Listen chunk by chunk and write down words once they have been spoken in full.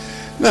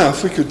Now,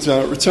 if we could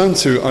return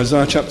to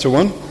Isaiah chapter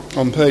 1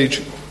 on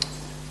page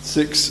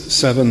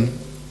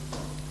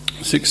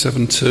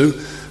 672,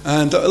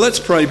 and let's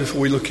pray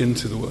before we look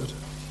into the word.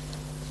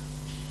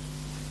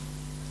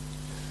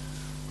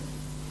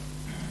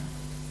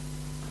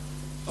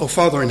 Oh,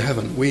 Father in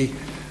heaven, we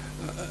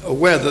are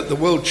aware that the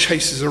world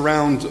chases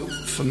around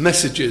for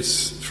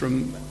messages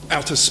from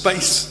outer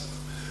space,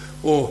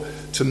 or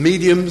to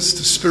mediums,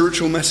 to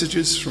spiritual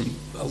messages,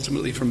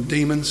 ultimately from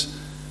demons.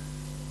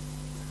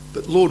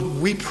 But Lord,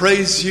 we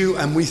praise you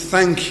and we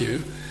thank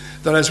you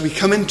that as we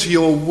come into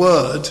your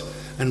word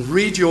and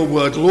read your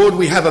word, Lord,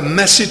 we have a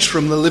message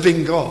from the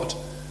living God.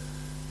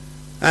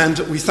 And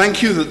we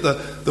thank you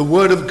that the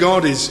word of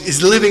God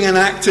is living and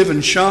active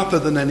and sharper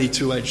than any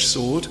two-edged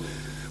sword.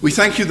 We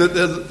thank you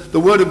that the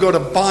word of God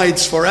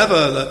abides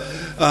forever.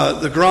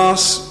 The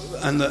grass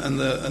and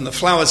the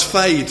flowers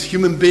fade.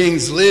 Human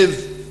beings live,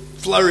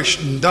 flourish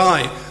and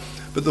die.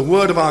 But the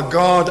word of our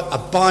God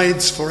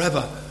abides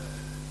forever.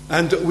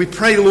 And we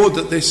pray, Lord,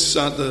 that this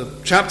the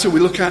chapter we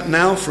look at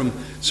now from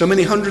so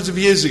many hundreds of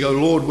years ago,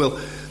 Lord, will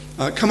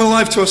come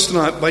alive to us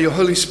tonight by your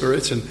Holy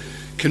Spirit and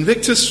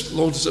convict us,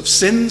 Lord, of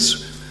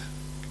sins,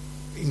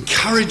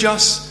 encourage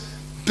us,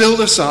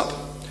 build us up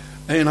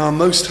in our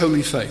most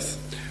holy faith.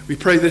 We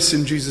pray this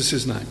in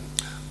Jesus' name.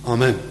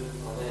 Amen.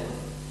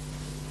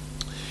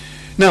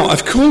 Now,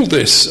 I've called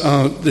this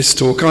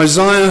talk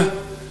Isaiah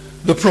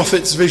the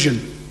Prophet's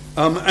Vision.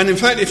 And in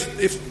fact, if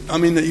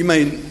you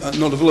may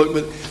not have looked,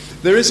 but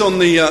there is on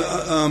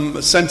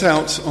the sent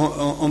out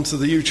onto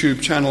the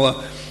YouTube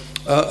channel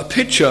a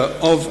picture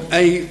of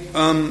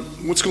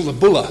what's called a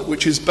bulla,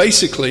 which is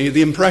basically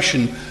the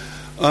impression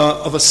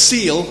of a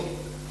seal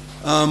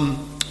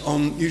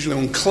usually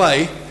on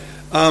clay,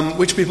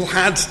 which people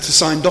had to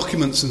sign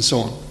documents and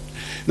so on.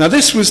 Now,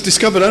 this was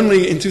discovered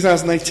only in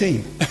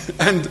 2018,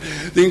 and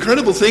the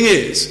incredible thing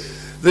is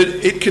that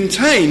it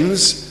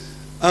contains.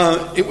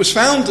 It was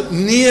found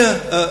near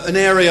an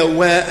area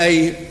where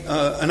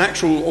an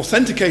actual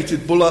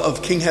authenticated bulla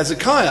of King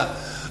Hezekiah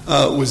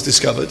was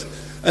discovered.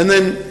 And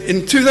then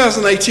in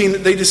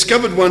 2018, they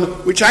discovered one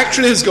which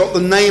actually has got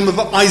the name of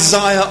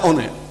Isaiah on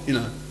it.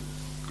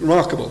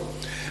 Remarkable.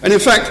 And in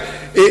fact,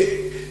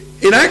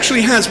 it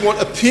actually has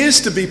what appears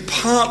to be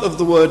part of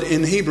the word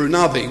in Hebrew,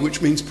 Navi,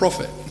 which means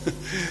prophet.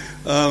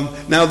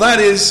 Now that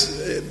is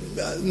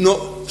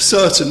not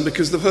certain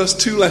because the first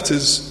two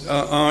letters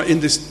are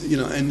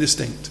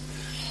indistinct.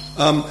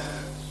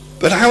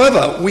 But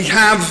however, we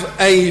have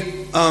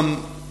an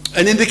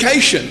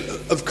indication,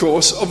 of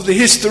course, of the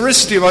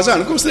historicity of Isaiah.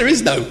 And of course,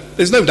 there's no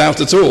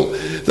doubt at all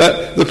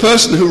that the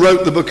person who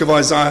wrote the book of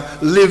Isaiah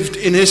lived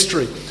in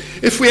history.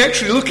 If we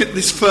actually look at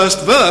this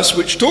first verse,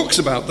 which talks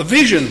about the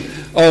vision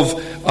of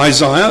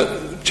Isaiah,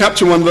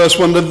 chapter 1, verse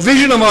 1, the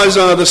vision of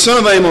Isaiah, the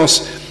son of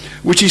Amos,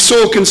 which he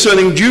saw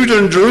concerning Judah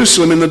and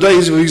Jerusalem in the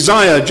days of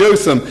Uzziah,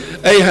 Jotham,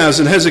 Ahaz,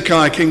 and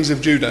Hezekiah, kings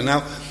of Judah.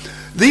 Now,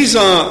 these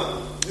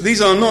are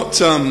not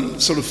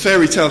sort of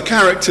fairy tale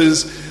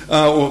characters,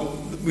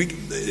 obviously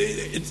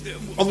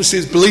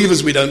as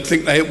believers we don't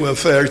think they were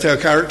fairy tale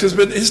characters,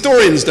 but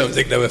historians don't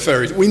think they were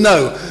fairy tale. We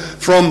know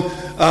from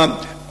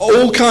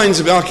all kinds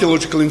of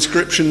archaeological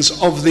inscriptions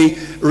of the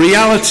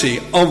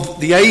reality of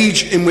the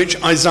age in which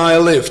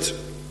Isaiah lived.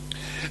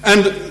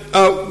 And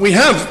we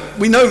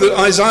know that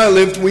Isaiah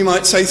lived, we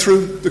might say,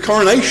 through the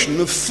coronation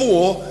of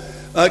 4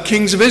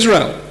 kings of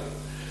Israel.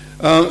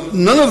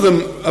 None of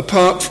them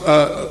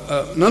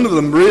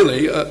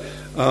really,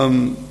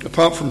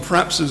 apart from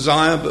perhaps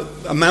Uzziah, but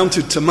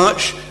amounted to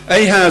much.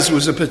 Ahaz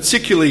was a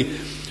particularly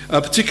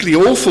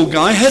awful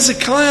guy.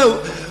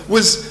 Hezekiah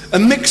was a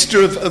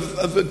mixture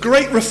of a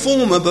great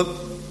reformer, but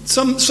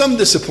some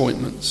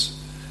disappointments.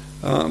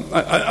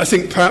 I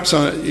think perhaps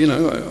I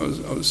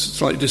was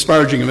slightly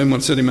disparaging of him when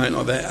I said he might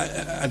not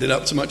have added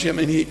up to much. I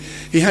mean,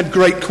 he had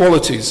great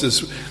qualities,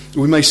 as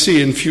we may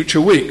see in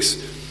future weeks.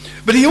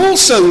 But he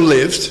also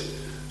lived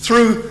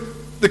through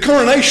the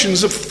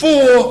coronations of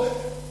 4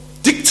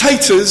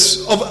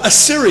 dictators of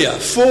Assyria,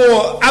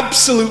 4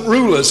 absolute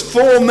rulers,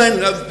 4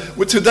 men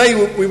today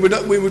we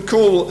would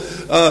call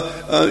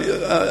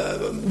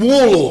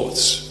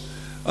warlords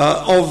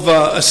of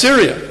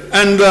Assyria.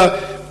 And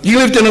he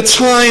lived in a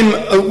time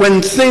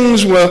when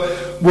things were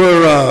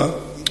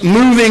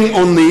moving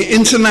on the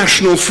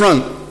international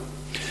front,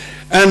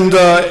 and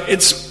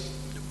it's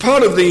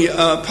part of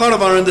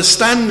our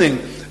understanding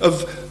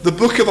of the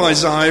book of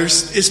Isaiah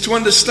is to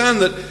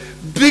understand that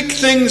big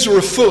things were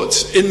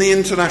afoot in the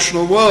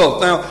international world.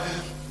 Now,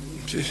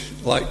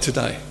 like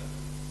today,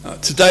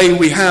 today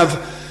we have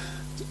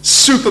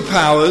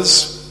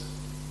superpowers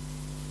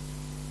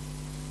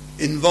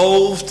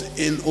involved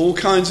in all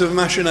kinds of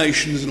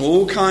machinations in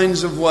all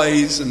kinds of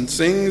ways, and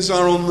things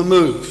are on the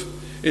move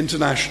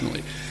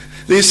internationally.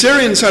 The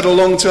Assyrians had a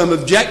long-term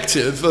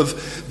objective of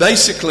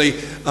basically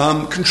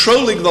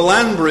controlling the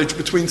land bridge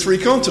between 3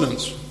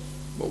 continents,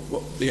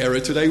 what the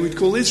area today we'd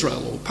call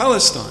Israel or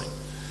Palestine,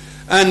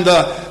 and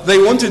they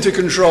wanted to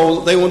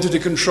control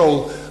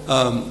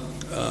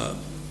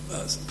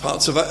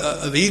parts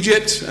of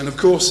Egypt, and of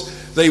course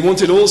they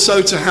wanted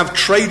also to have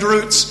trade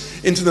routes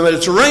into the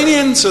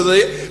Mediterranean,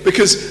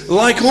 because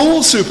like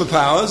all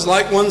superpowers,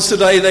 like ones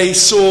today, they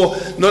saw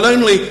not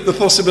only the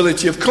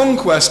possibility of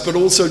conquest, but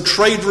also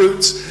trade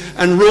routes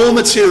and raw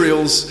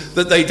materials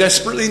that they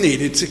desperately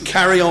needed to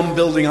carry on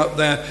building up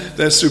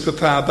their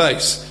superpower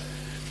base.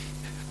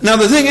 Now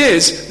the thing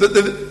is that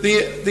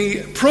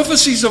the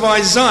prophecies of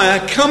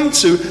Isaiah come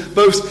to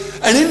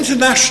both an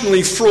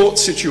internationally fraught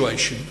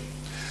situation,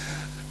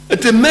 a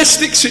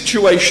domestic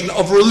situation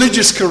of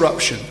religious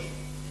corruption,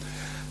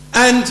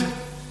 and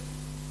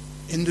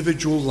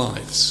individual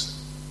lives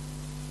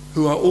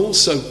who are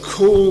also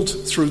called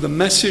through the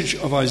message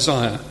of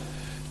Isaiah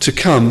to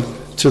come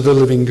to the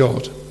living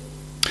God.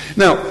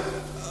 Now,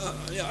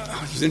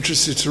 I was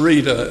interested to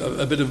read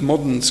a bit of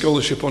modern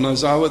scholarship on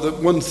Isaiah.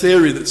 That one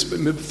theory that's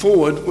been moved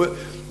forward,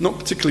 not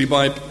particularly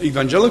by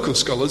evangelical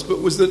scholars,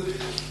 but was that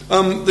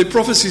the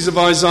prophecies of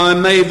Isaiah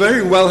may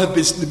very well have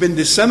been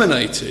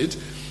disseminated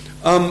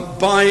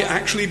by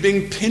actually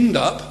being pinned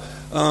up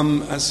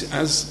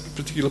as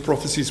particular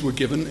prophecies were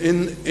given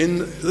in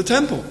the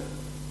temple.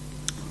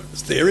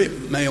 Theory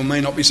may or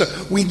may not be so.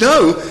 We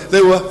know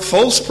there were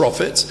false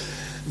prophets.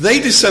 They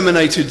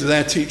disseminated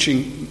their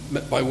teaching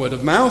by word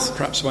of mouth,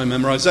 perhaps by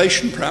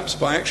memorization, perhaps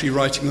by actually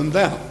writing them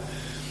down.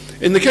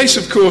 In the case,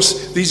 of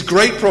course, these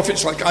great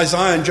prophets like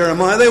Isaiah and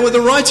Jeremiah, they were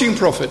the writing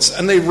prophets,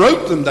 and they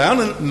wrote them down,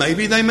 and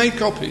maybe they made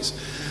copies.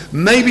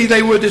 Maybe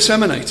they were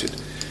disseminated.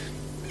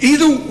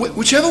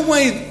 Whichever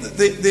way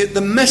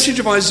the message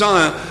of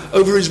Isaiah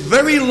over his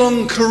very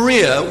long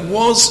career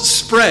was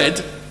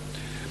spread,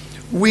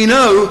 we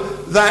know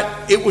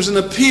that it was an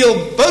appeal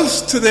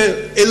both to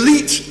the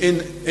elite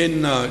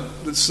in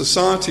the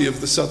society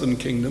of the southern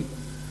kingdom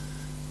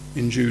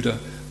in Judah,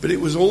 but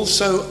it was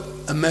also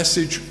a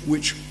message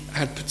which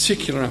had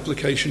particular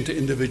application to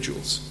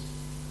individuals.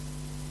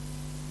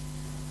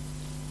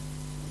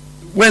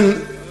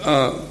 When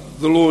the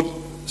Lord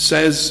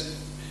says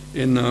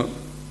in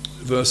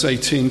verse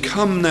 18,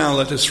 "Come now,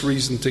 let us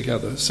reason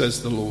together,"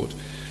 says the Lord,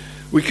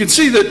 we can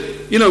see that,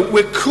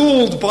 we're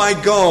called by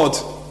God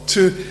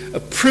to a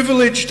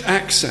privileged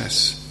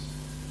access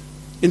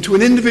into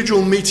an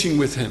individual meeting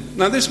with him.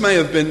 Now, this may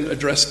have been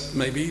addressed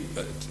maybe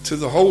to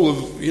the whole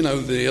of,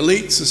 the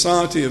elite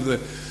society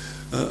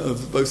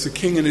of both the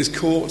king and his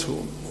court,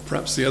 or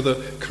perhaps the other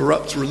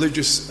corrupt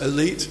religious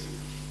elite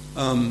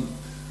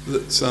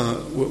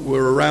that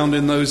were around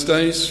in those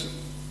days.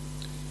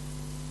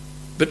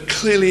 But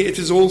clearly it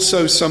is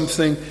also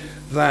something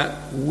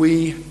that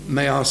we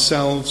may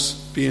ourselves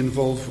be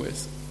involved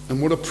with.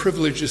 And what a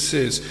privilege this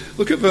is.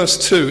 Look at verse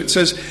 2. It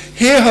says,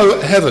 "Hear,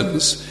 O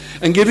heavens,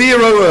 and give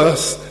ear, O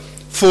earth,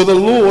 for the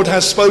Lord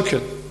has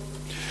spoken."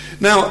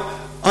 Now,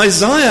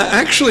 Isaiah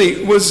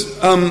actually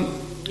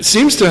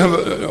seems to have,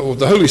 or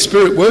the Holy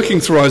Spirit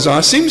working through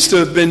Isaiah, seems to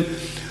have been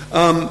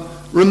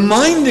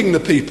reminding the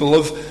people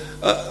of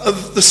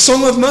the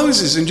Song of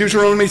Moses in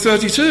Deuteronomy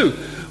 32,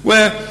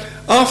 where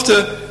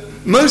after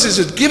Moses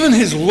had given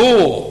his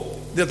law,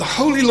 the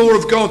holy law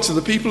of God, to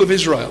the people of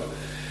Israel,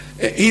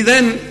 he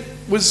then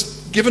was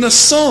given a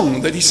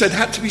song that he said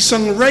had to be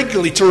sung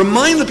regularly to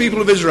remind the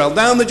people of Israel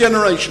down the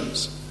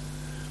generations.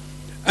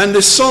 And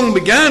this song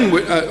began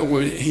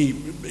he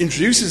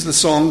introduces the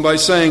song by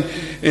saying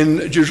in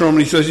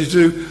Deuteronomy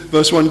 32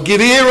 verse 1,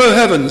 "Give ear, O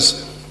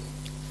heavens,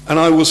 and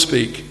I will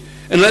speak,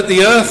 and let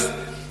the earth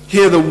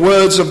hear the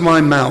words of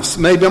my mouth.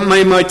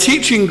 May my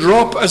teaching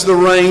drop as the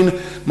rain,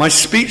 my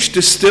speech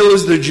distill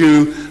as the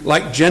dew,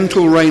 like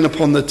gentle rain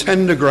upon the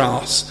tender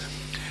grass,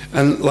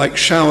 and like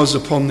showers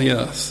upon the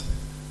earth."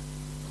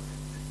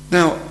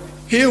 Now,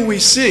 here we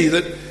see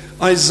that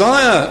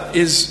Isaiah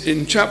is,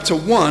 in chapter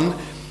 1,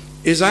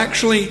 is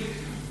actually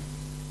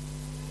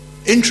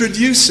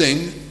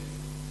introducing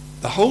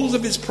the whole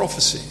of his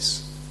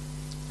prophecies.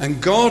 And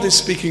God is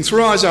speaking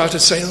through Isaiah to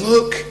say,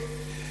 look,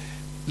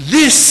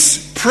 this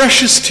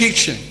precious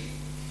teaching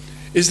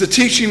is the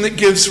teaching that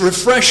gives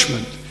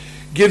refreshment,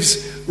 gives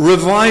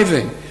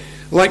reviving,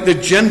 like the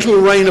gentle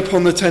rain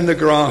upon the tender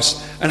grass,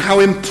 and how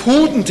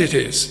important it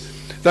is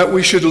that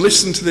we should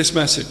listen to this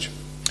message.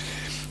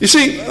 You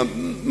see,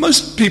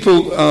 most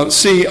people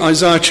see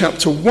Isaiah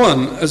chapter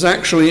 1 as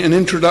actually an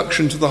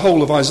introduction to the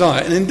whole of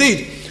Isaiah, and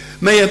indeed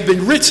may have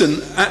been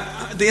written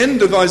at the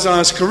end of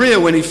Isaiah's career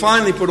when he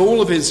finally put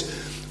all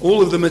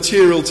of the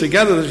material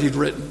together that he'd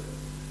written.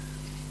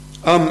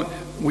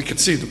 We could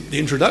see the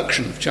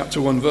introduction of chapter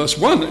 1, verse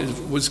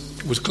 1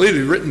 was clearly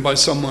written by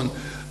someone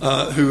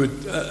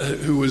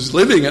who was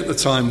living at the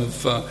time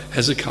of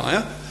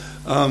Hezekiah,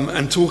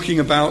 and talking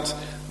about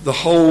the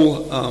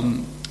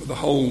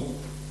whole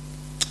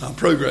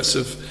progress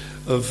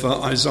of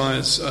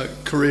Isaiah's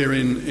career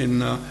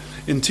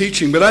in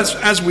teaching. But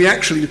as we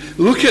actually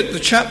look at the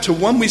chapter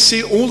 1, we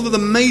see all of the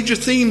major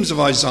themes of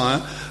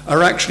Isaiah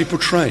are actually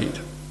portrayed.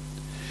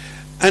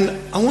 And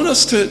I want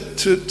us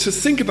to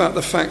think about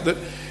the fact that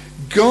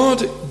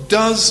God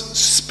does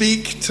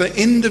speak to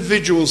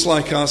individuals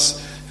like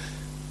us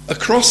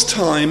across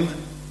time,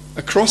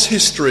 across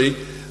history,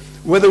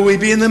 whether we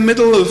be in the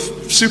middle of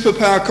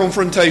superpower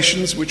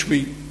confrontations, which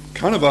we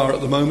kind of are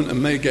at the moment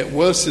and may get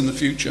worse in the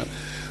future,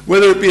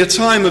 whether it be a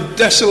time of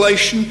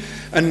desolation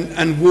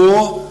and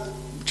war,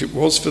 which it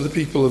was for the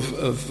people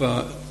of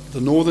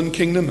the northern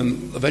kingdom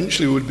and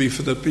eventually would be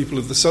for the people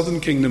of the southern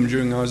kingdom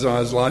during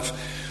Isaiah's life,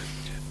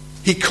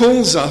 he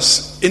calls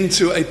us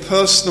into a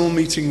personal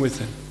meeting with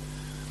him.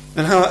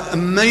 And how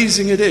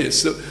amazing it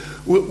is that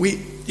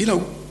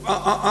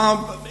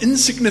our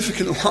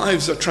insignificant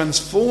lives are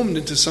transformed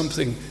into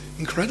something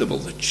incredible.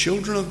 The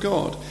children of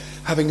God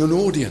having an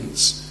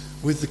audience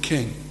with the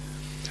King.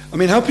 I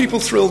mean, how people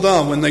thrilled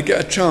are when they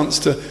get a chance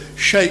to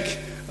shake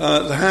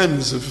the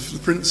hands of the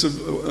Prince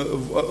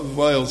of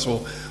Wales,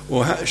 or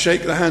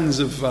shake the hands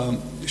of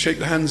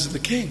the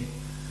King.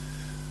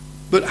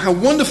 But how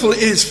wonderful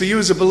it is for you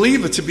as a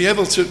believer to be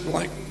able to,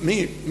 like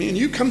me and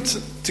you, come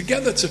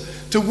together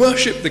to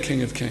worship the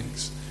King of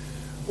Kings,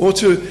 or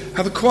to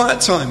have a quiet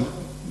time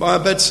by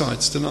our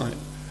bedsides tonight,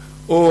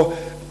 or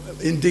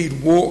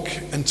indeed walk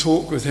and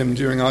talk with him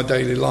during our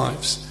daily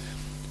lives.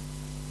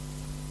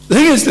 The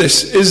thing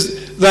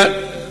is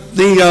that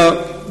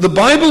the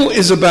Bible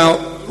is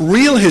about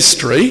real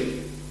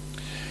history,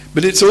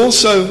 but it's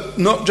also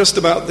not just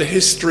about the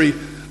history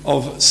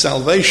of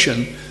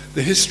salvation,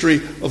 the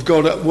history of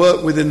God at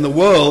work within the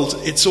world.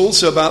 It's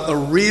also about the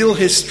real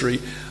history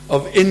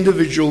of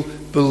individual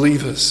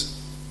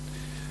believers.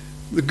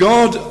 The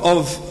God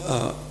of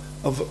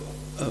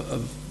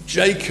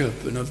Jacob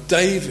and of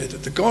David,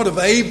 the God of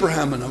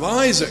Abraham and of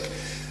Isaac,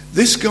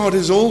 this God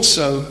is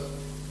also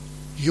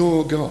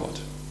your God,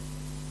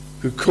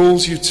 who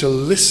calls you to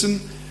listen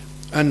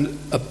and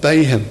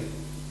obey him.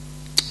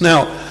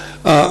 Now,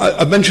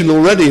 I mentioned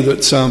already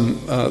that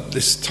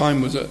this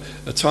time was a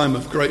time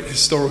of great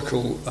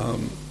historical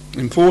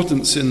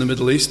importance in the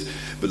Middle East.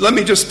 But let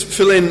me just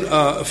fill in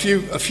a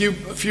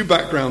few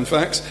background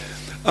facts.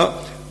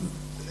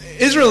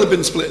 Israel had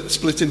been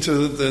split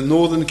into the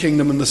northern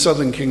kingdom and the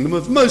southern kingdom,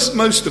 as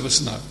most of us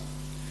know.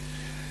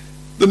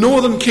 The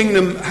northern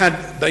kingdom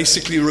had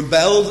basically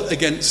rebelled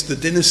against the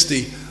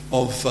dynasty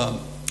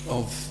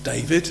of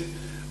David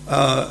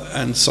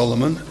and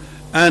Solomon,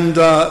 and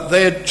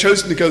they had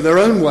chosen to go their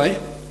own way.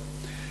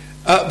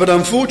 But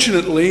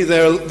unfortunately,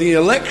 the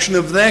election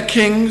of their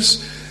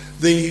kings,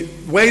 the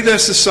way their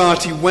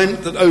society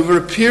went, that over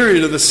a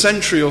period of a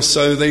century or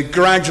so, they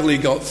gradually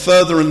got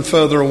further and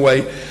further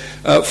away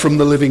from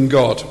the living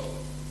God.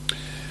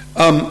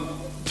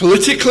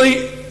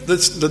 Politically,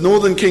 the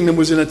northern kingdom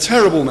was in a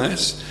terrible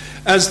mess.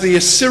 As the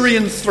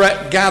Assyrian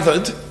threat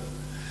gathered,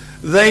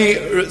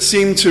 they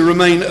seemed to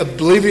remain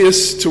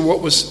oblivious to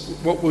what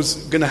was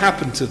going to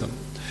happen to them.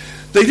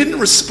 They didn't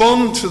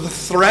respond to the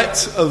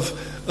threat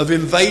of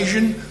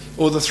invasion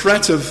or the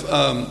threat of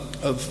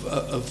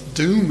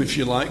doom, if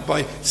you like,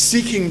 by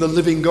seeking the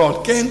living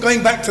God,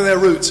 going back to their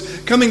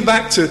roots, coming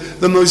back to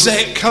the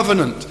Mosaic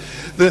covenant,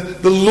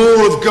 the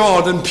law of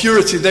God and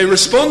purity. They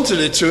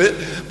responded to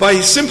it by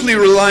simply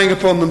relying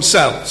upon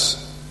themselves.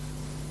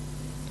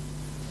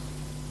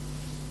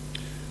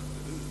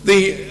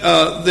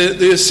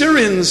 The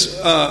Assyrians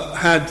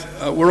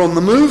were on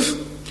the move.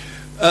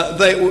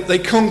 They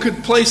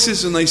conquered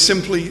places, and they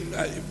simply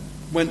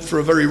went for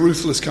a very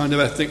ruthless kind of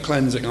ethnic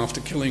cleansing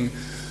after killing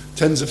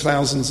tens of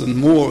thousands and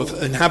more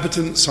of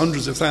inhabitants,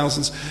 hundreds of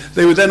thousands.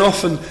 They would then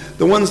often,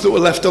 the ones that were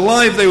left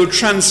alive, they would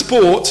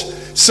transport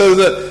so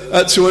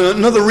that to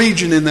another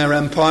region in their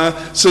empire,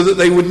 so that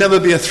they would never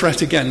be a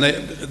threat again.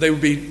 They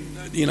would be,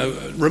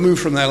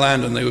 removed from their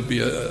land, and they would be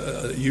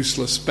a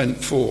useless,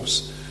 spent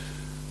force.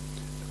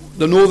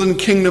 The northern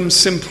kingdom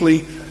simply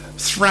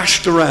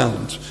thrashed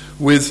around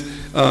with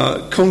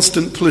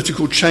constant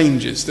political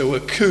changes. There were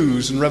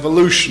coups and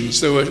revolutions.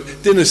 There were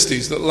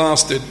dynasties that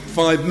lasted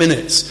 5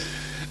 minutes.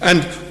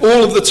 And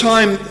all of the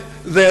time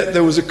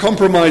there was a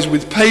compromise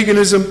with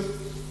paganism.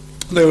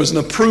 There was an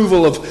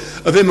approval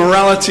of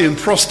immorality and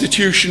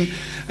prostitution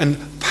and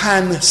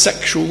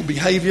pansexual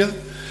behavior.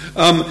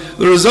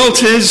 The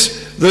result is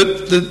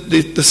that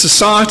the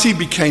society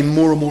became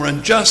more and more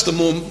unjust and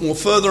more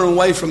further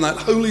away from that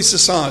holy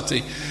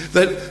society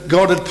that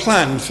God had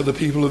planned for the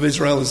people of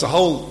Israel as a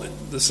whole,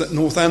 the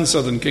north and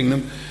southern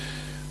kingdom.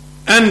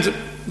 And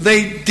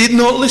they did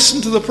not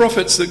listen to the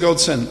prophets that God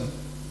sent them.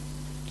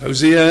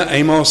 Hosea,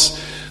 Amos,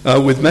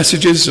 with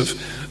messages of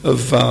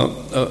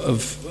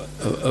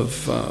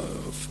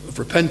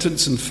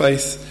repentance and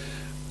faith.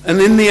 And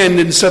in the end,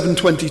 in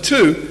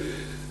 722,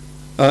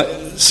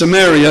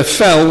 Samaria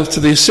fell to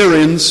the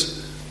Assyrians,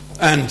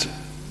 and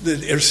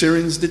the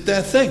Assyrians did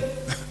their thing,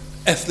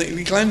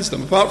 ethnically cleansed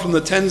them. Apart from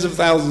the tens of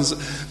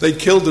thousands they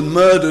killed and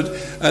murdered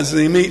as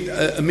the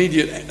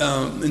immediate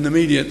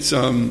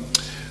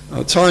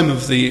time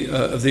of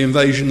the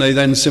invasion, they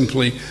then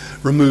simply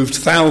removed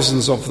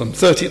thousands of them.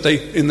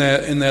 In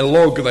their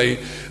log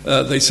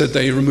they said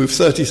they removed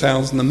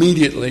 30,000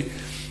 immediately,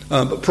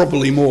 but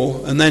probably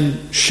more, and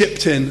then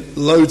shipped in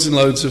loads and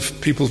loads of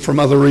people from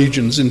other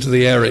regions into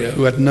the area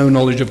who had no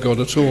knowledge of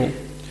God at all.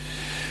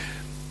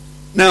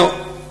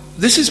 Now,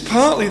 this is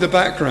partly the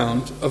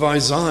background of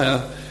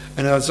Isaiah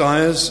and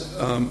Isaiah's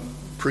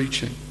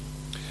preaching.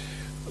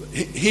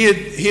 he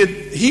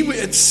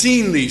had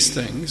seen these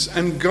things,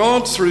 and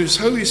God, through his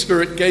Holy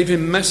Spirit, gave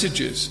him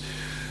messages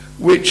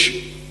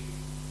which,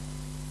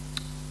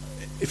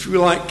 if you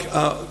like,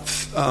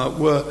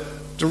 were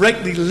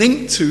directly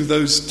linked to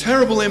those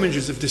terrible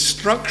images of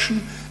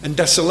destruction and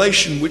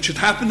desolation which had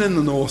happened in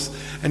the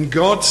north, and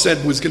God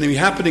said was going to be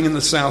happening in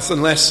the south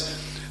unless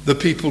the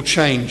people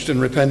changed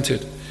and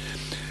repented.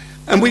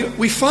 And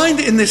we find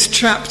in this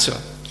chapter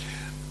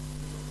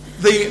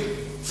the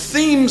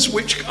themes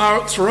which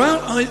are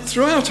throughout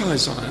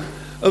Isaiah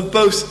of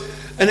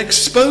both an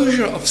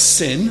exposure of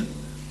sin,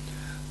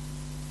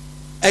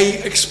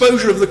 an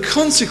exposure of the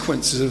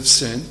consequences of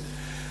sin,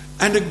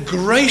 and a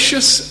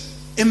gracious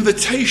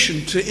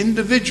invitation to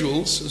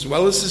individuals as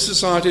well as the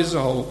society as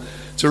a whole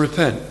to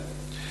repent.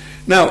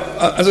 Now,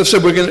 as I've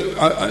said,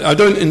 I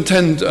don't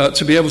intend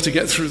to be able to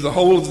get through the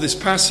whole of this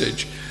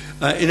passage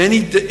in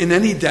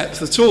any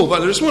depth at all,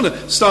 but I just want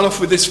to start off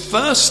with this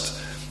first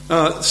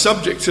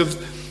subject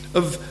of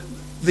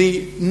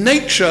the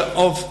nature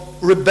of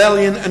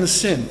rebellion and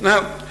sin.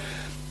 Now,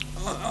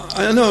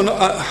 I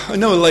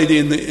know a lady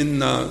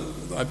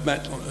I've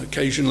met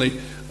occasionally,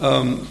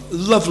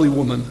 lovely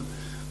woman.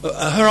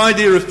 Her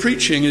idea of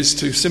preaching is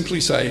to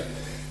simply say,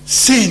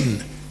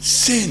 sin,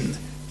 sin,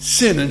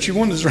 sin. And she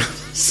wanders around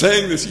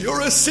saying this,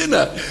 you're a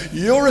sinner,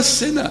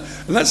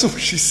 and that's all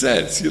she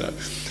says,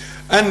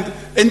 And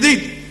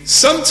indeed,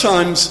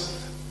 sometimes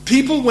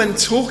people, when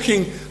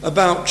talking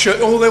about church,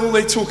 all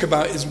they talk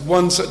about is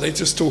ones that they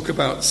just talk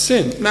about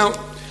sin. Now,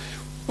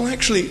 well,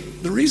 actually,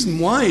 the reason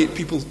why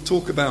people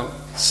talk about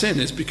sin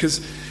is because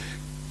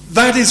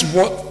that is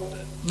what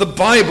the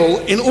Bible,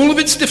 in all of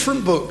its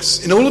different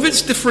books, in all of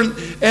its different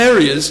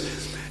areas,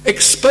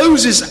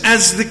 exposes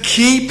as the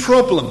key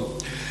problem.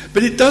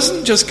 But it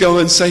doesn't just go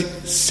and say,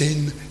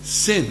 sin,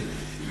 sin.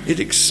 It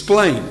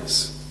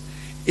explains.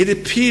 It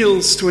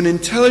appeals to an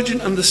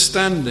intelligent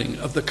understanding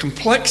of the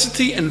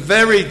complexity and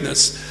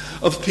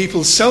variedness of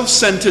people's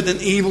self-centered and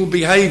evil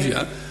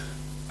behavior.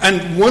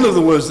 And one of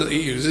the words that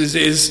it uses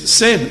is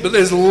sin. But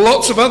there's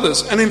lots of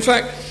others. And in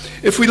fact,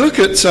 if we look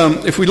at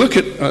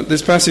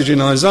this passage in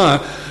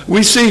Isaiah,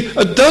 we see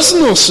a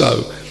dozen or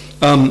so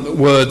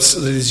words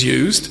that is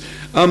used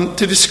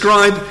to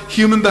describe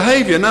human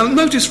behavior. Now,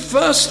 notice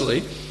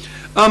firstly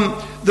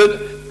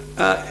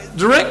that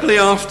directly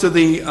after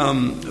the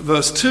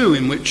verse 2,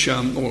 in which,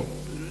 or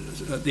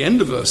at the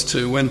end of verse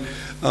 2, when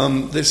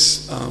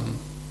this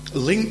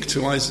link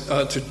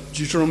to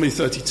Deuteronomy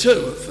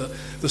 32,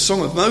 the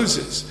Song of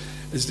Moses,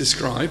 is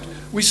described,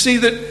 we see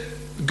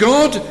that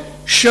God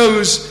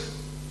shows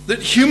that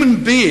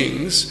human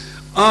beings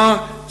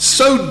are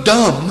so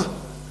dumb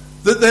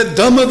that they're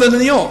dumber than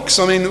the ox.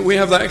 I mean, we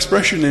have that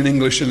expression in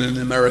English and in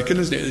American,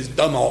 isn't it? It's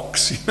dumb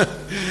ox.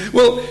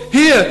 Well,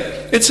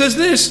 here it says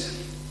this: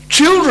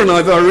 children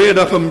I've reared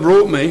up and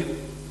brought me,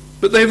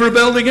 but they've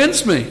rebelled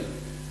against me.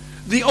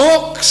 The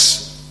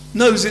ox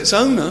knows its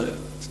owner.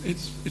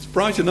 It's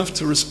bright enough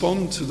to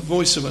respond to the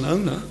voice of an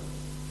owner.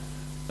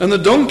 And the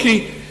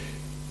donkey,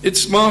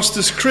 its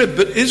master's crib.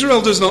 But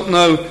Israel does not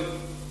know.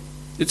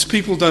 Its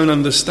people don't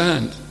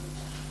understand.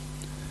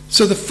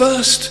 So the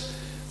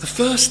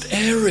first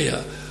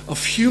area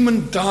of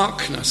human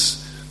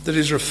darkness that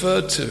is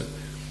referred to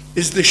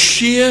is the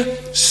sheer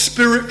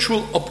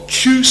spiritual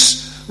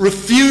obtuse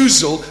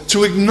refusal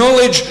to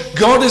acknowledge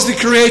God as the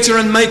creator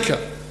and maker.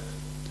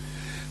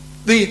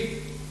 The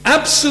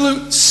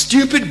absolute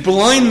stupid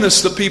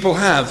blindness that people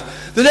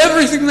have, that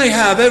everything they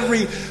have,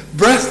 every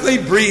breath they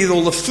breathe,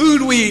 all the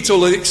food we eat,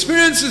 all the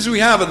experiences we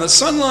have, and the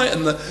sunlight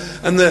and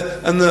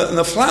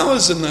the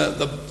flowers and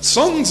the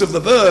songs of the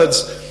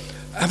birds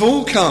have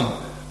all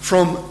come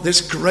from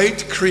this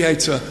great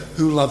creator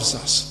who loves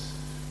us.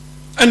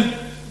 And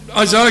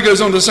Isaiah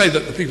goes on to say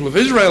that the people of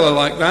Israel are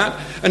like that,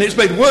 and it's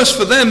made worse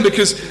for them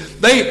because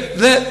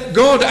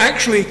God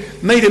actually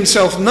made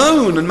himself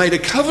known and made a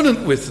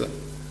covenant with them.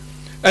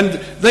 And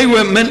they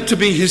were meant to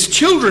be his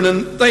children,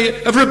 and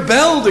they have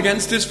rebelled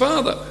against his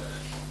father.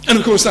 And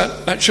of course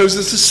that shows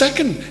us the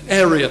second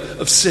area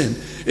of sin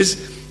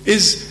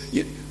is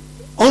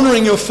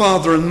honouring your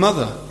father and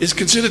mother is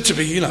considered to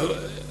be,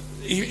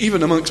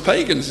 even amongst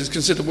pagans, is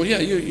considered, well, yeah,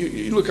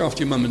 you look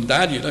after your mum and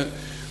dad,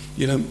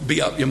 you don't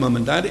beat up your mum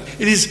and dad.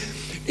 It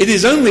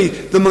is only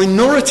the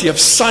minority of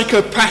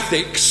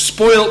psychopathic,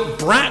 spoilt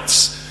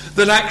brats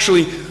that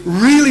actually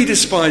really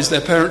despise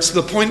their parents to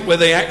the point where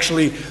they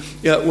actually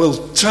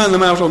will turn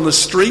them out on the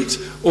street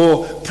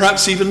or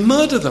perhaps even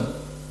murder them.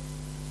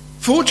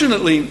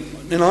 Fortunately,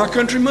 in our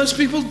country, most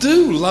people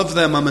do love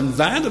their mum and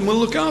dad and will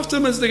look after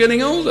them as they're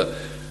getting older.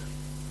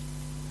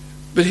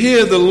 But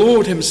here the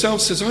Lord himself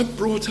says, I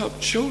brought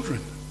up children,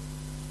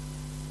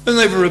 and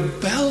they've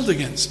rebelled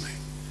against me.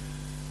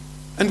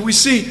 And we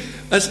see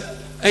as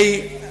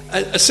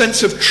a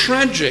sense of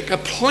tragic, a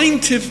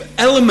plaintive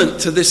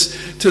element to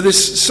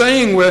this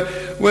saying where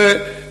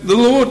the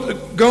Lord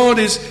God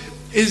is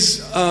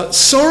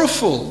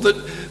sorrowful that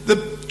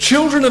the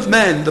children of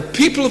men, the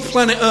people of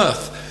planet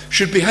Earth,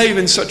 should behave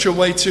in such a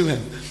way to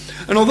him.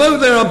 And although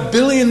there are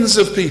billions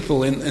of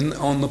people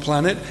on the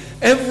planet,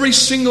 every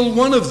single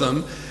one of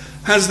them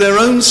has their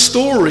own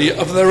story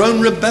of their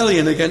own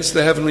rebellion against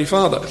their Heavenly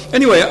Father.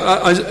 Anyway,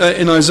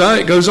 in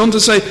Isaiah it goes on to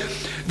say,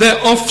 they're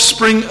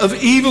offspring of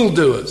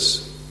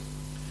evildoers.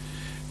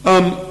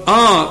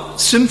 Our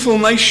sinful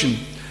nation,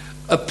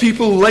 a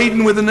people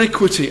laden with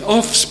iniquity,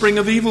 offspring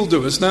of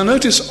evildoers. Now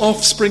notice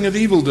offspring of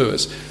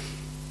evildoers.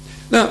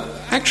 Now,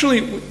 actually,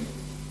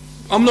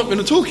 I'm not going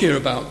to talk here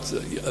about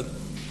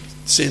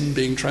sin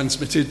being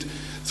transmitted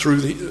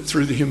through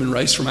the human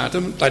race from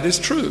Adam. That is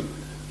true.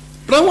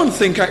 But I want to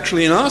think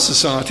actually in our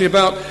society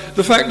about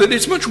the fact that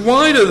it's much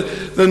wider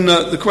than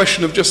the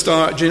question of just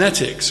our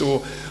genetics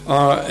or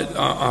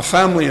our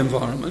family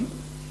environment.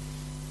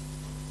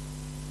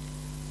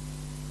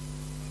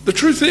 The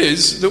truth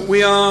is that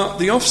we are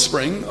the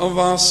offspring of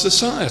our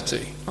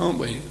society, aren't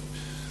we?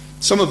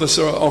 Some of us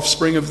are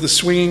offspring of the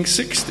swinging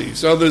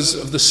 60s, others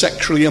of the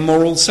sexually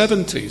immoral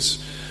 70s,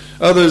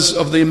 others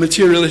of the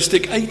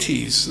materialistic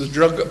 80s, the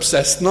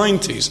drug-obsessed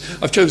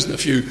 90s. I've chosen a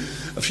few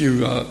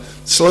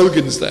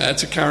slogans there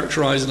to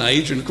characterize an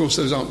age, and of course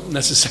those aren't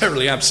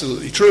necessarily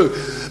absolutely true.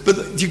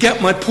 But you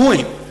get my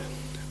point.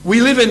 We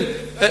live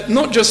in,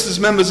 not just as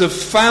members of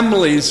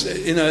families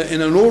in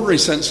an ordinary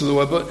sense of the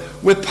word, but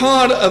we're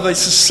part of a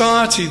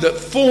society that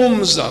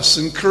forms us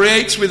and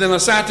creates within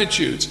us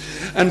attitudes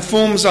and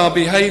forms our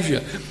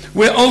behavior.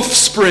 We're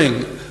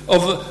offspring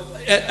of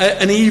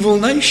an evil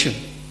nation,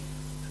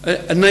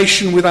 a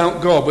nation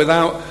without God,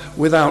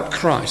 without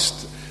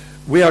Christ.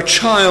 We are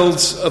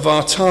childs of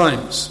our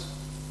times.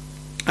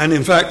 And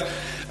in fact,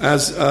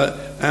 as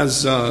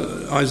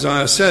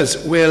Isaiah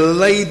says, we're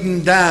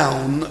laden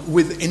down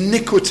with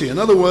iniquity,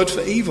 another word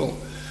for evil,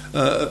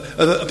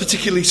 a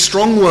particularly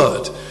strong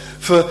word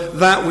for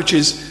that which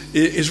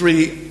is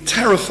really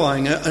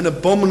terrifying, an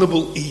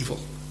abominable evil.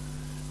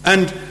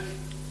 And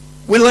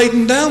we're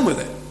laden down with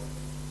it.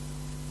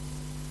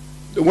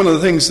 One of the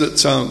things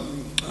that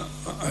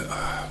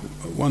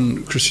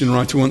one Christian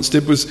writer once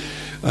did was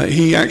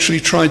he actually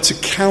tried to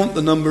count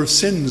the number of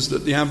sins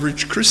that the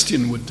average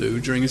Christian would do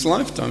during his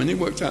lifetime, and he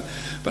worked out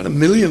about 1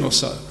 million or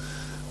so.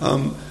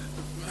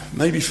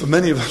 Maybe for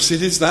many of us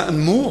it is that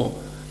and more.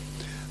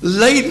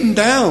 Laden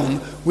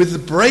down with the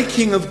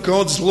breaking of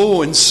God's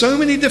law in so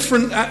many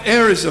different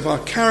areas of our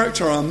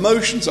character, our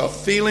emotions, our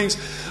feelings,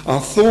 our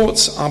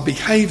thoughts, our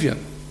behavior.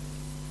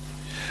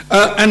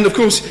 And of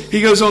course,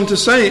 he goes on to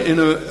say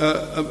in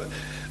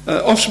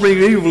offspring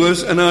of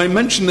evildoers, and I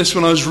mentioned this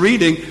when I was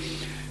reading,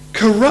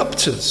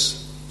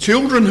 corrupters,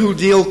 children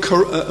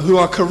who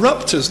are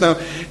corrupters. Now,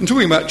 in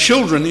talking about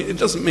children, it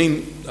doesn't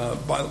mean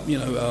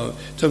in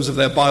terms of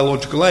their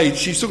biological age.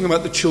 She's talking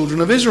about the children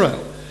of Israel.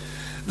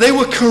 They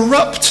were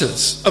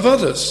corrupters of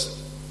others.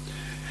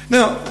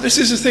 Now, this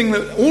is a thing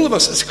that all of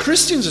us, as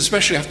Christians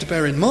especially, have to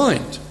bear in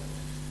mind.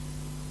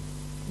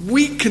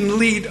 We can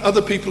lead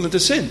other people into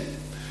sin.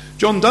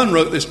 John Donne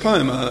wrote this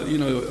poem, a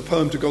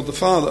poem to God the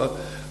Father,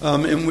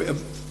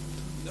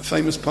 a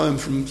famous poem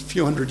from a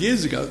few hundred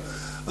years ago.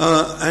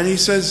 And he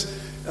says,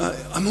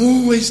 I'm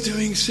always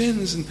doing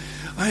sins, and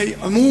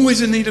I'm always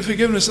in need of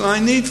forgiveness, and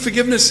I need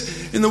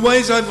forgiveness in the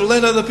ways I've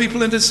led other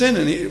people into sin.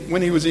 And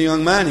when he was a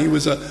young man, he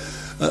was a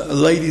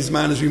ladies'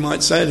 man, as we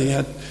might say, and he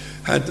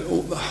had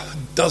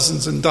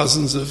dozens and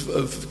dozens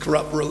of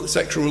corrupt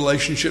sexual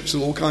relationships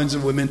with all kinds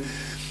of women.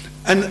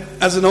 And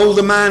as an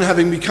older man,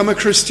 having become a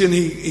Christian,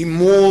 he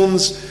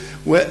mourns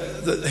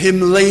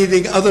him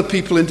leading other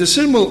people into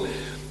sin. Well,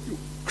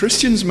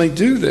 Christians may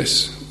do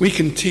this. We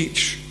can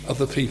teach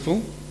other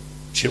people,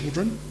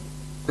 children,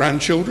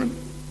 grandchildren,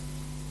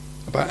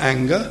 about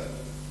anger,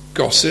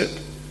 gossip,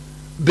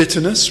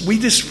 bitterness. We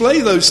display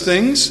those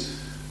things.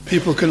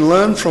 People can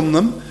learn from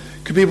them.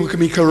 People can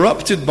be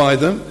corrupted by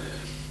them.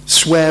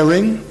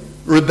 Swearing,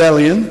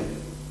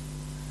 rebellion,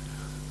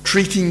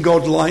 treating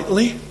God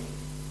lightly,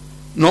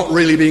 not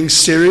really being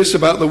serious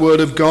about the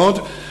Word of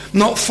God,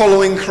 not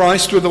following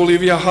Christ with all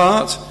of your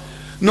heart,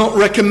 not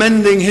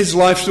recommending his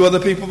life to other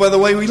people by the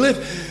way we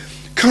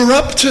live.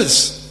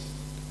 Corrupters.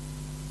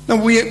 Now,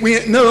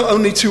 we know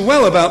only too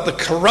well about the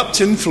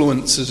corrupt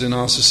influences in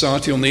our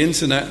society, on the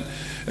internet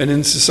and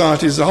in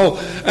society as a whole.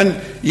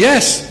 And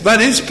yes, that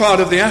is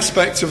part of the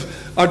aspect of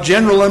our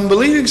general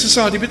unbelieving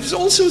society, but it's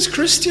also as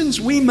Christians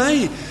we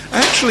may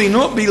actually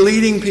not be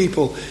leading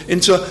people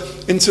into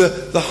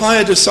the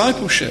higher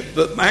discipleship,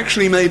 but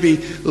actually may be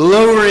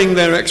lowering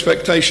their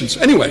expectations.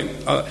 Anyway,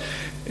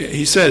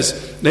 he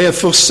says, they have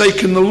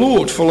forsaken the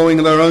Lord,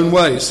 following their own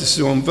ways. This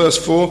is on verse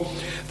 4.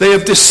 They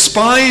have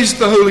despised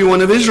the Holy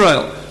One of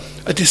Israel.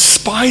 A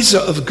despiser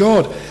of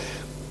God.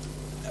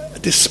 A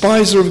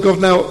despiser of God.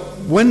 Now,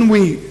 when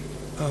we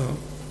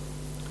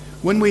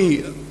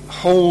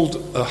hold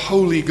a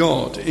holy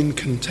God in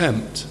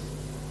contempt,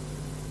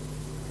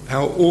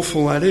 how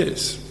awful that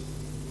is.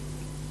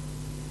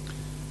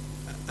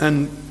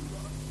 And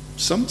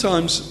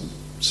sometimes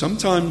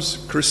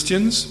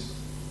Christians,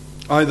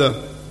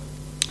 either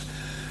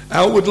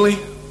outwardly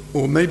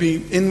or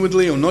maybe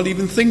inwardly or not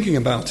even thinking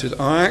about it,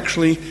 are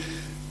actually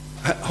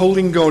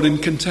holding God in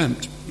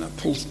contempt. Now,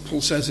 Paul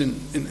says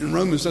in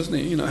Romans, doesn't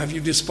he? Have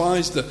you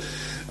despised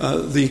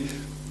the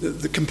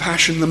the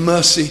compassion, the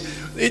mercy.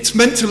 It's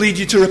meant to lead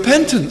you to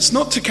repentance,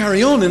 not to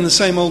carry on in the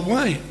same old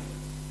way.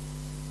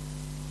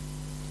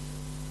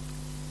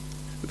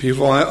 The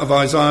people of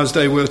Isaiah's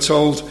day, we're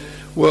told,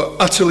 were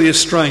utterly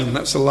estranged.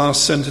 That's the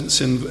last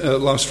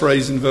last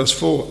phrase in verse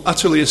 4.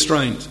 Utterly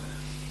estranged.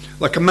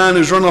 Like a man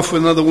who's run off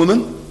with another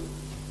woman,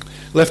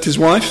 left his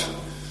wife,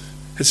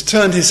 has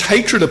turned his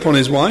hatred upon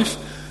his wife,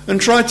 and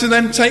tried to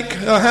then take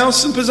her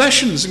house and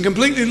possessions and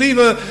completely leave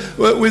her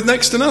with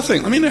next to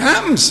nothing. I mean, it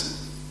happens.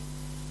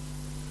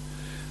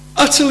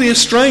 Utterly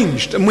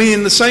estranged. And we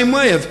in the same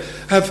way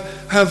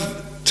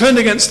have turned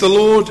against the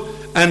Lord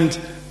and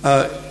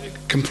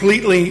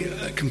completely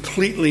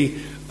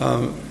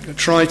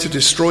try to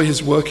destroy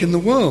his work in the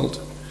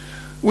world.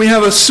 We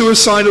have a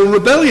suicidal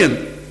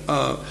rebellion.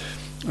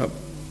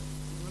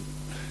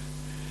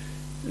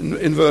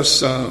 In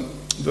verse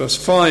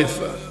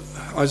 5,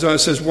 Isaiah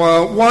says,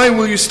 why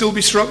will you still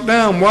be struck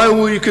down? Why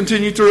will you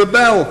continue to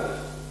rebel?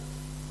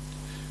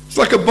 It's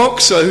like a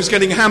boxer who's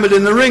getting hammered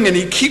in the ring, and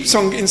he keeps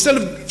on, instead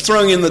of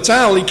throwing in the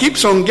towel, he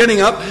keeps on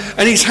getting up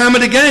and he's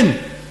hammered again.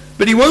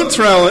 But he won't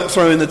throw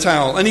in the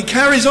towel, and he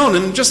carries on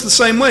in just the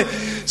same way.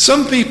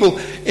 Some people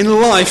in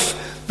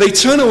life, they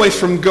turn away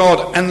from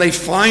God and they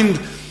find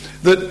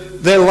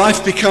that their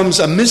life becomes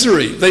a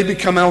misery. They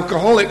become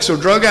alcoholics or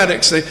drug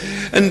addicts,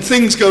 and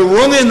things go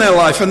wrong in their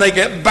life, and they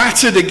get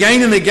battered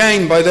again and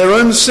again by their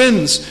own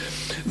sins.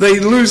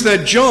 They lose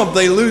their job,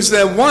 they lose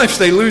their wife,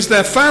 they lose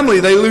their family,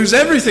 they lose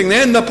everything.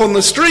 They end up on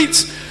the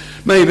streets,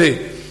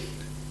 maybe.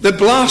 They're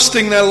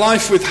blasting their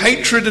life with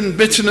hatred and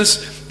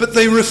bitterness, but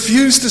they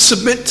refuse to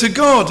submit to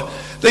God.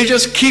 They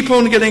just keep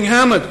on getting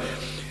hammered.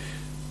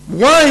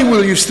 Why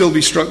will you still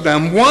be struck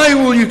down? Why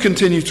will you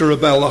continue to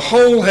rebel? The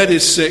whole head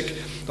is sick,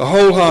 the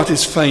whole heart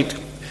is faint,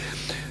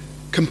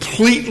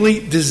 completely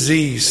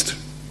diseased.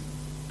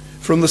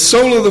 From the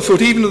sole of the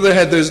foot even to the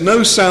head, there's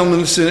no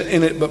soundness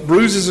in it, but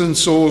bruises and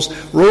sores,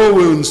 raw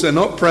wounds. They're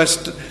not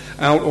pressed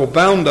out or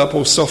bound up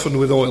or softened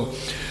with oil.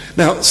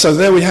 Now, so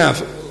there we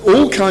have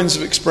all kinds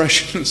of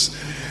expressions,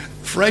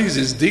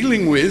 phrases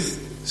dealing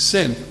with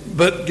sin,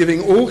 but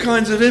giving all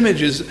kinds of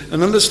images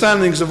and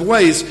understandings of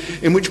ways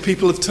in which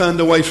people have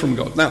turned away from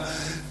God. Now,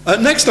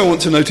 next I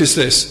want to notice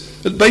this,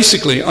 that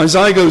basically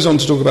Isaiah goes on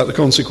to talk about the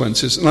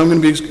consequences, and I'm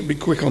going to be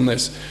quick on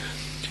this.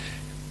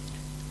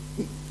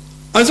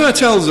 Isaiah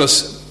tells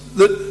us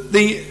that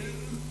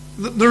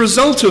the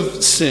result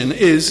of sin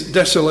is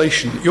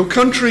desolation. Your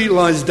country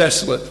lies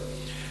desolate.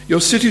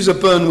 Your cities are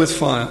burned with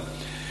fire.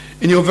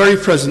 In your very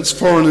presence,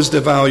 foreigners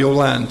devour your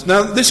land.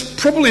 Now, this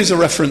probably is a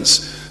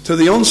reference to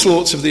the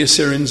onslaughts of the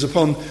Assyrians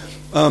upon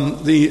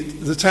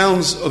the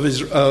towns of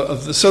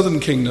the southern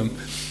kingdom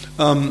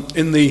during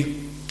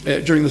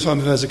the time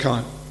of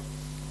Hezekiah.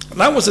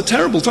 That was a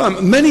terrible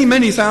time.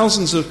 Many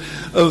thousands of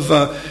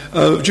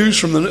Jews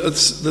from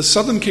the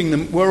southern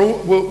kingdom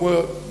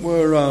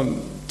were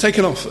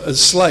taken off as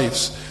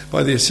slaves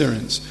by the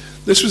Assyrians.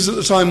 This was at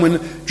the time when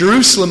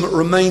Jerusalem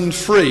remained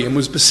free and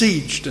was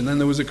besieged, and then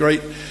there was a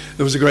great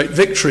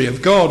victory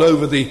of God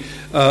over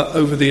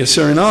the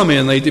Assyrian army,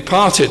 and they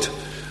departed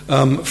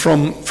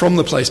from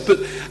the place. But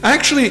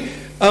actually,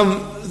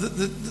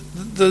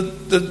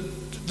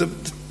 the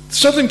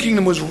southern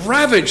kingdom was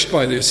ravaged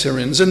by the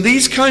Assyrians, and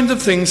these kinds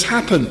of things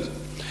happened.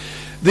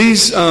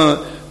 These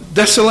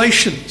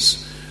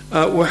desolations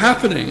were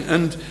happening,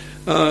 and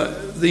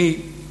the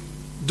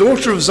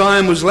daughter of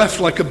Zion was left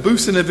like a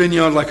booth in a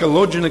vineyard, like a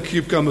lodge in a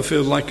cucumber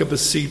field, like a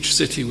besieged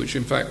city, which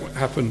in fact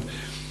happened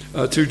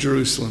to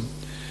Jerusalem.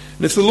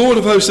 And if the Lord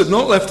of hosts had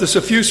not left us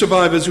a few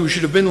survivors, we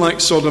should have been like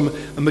Sodom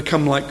and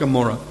become like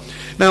Gomorrah.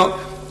 Now,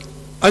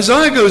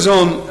 Isaiah goes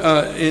on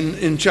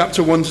in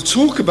chapter 1 to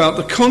talk about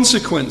the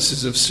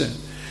consequences of sin.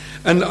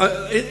 And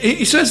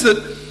he says that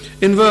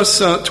in verse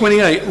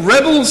 28,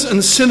 rebels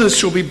and sinners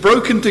shall be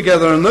broken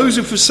together, and those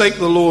who forsake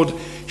the Lord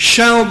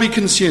shall be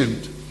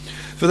consumed.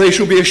 For they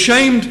shall be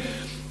ashamed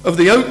of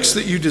the oaks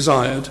that you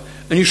desired,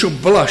 and you shall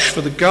blush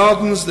for the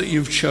gardens that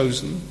you've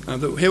chosen.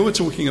 And here we're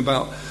talking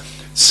about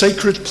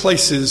sacred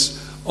places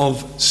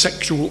of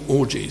sexual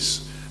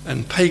orgies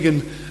and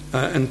pagan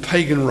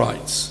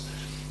rites.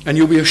 And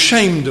you'll be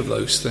ashamed of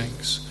those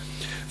things.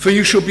 For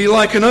you shall be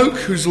like an oak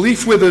whose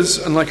leaf withers,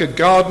 and like a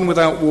garden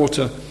without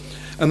water.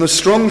 And the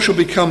strong shall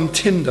become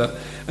tinder,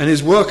 and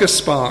his work a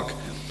spark.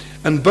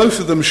 And both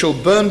of them shall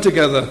burn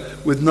together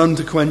with none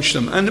to quench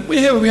them. And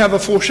here we have a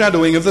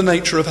foreshadowing of the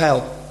nature of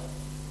hell.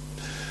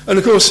 And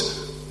of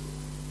course,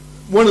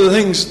 one of the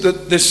things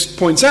that this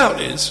points out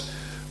is,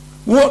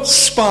 what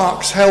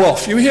sparks hell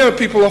off? You hear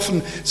people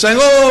often saying,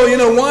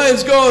 why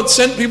has God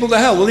sent people to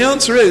hell? Well, the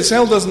answer is,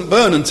 hell doesn't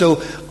burn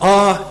until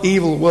our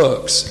evil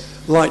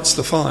works lights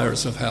the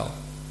fires of hell.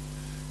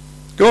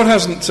 God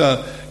hasn't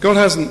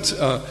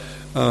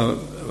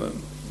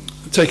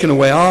taken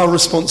away our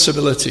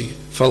responsibility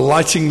for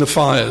lighting the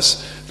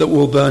fires that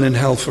will burn in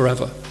hell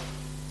forever.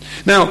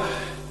 Now,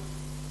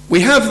 We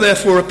have,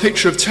 therefore, a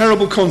picture of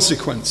terrible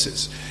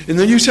consequences. In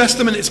the New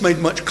Testament, it's made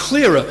much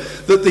clearer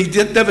that the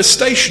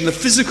devastation, the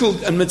physical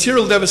and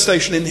material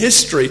devastation in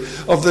history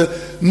of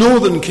the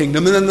northern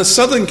kingdom and then the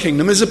southern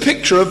kingdom is a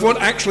picture of what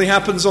actually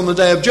happens on the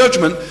day of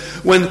judgment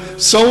when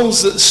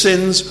souls that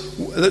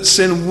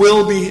sin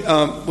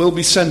will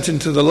be sent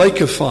into the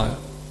lake of fire.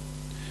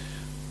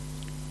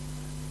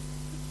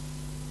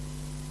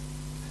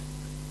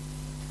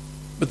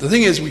 But the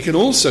thing is, we can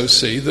also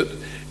see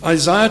that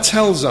Isaiah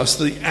tells us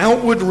that the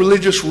outward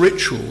religious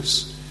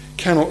rituals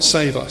cannot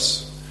save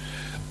us.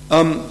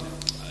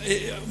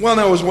 When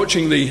I was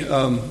watching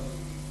the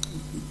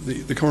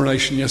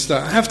coronation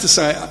yesterday, I have to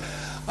say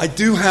I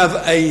do have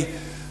a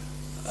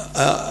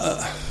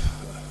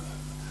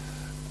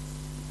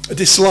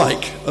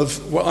dislike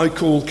of what I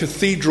call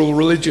cathedral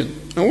religion.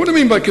 Now, what I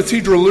mean by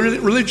cathedral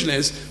religion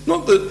is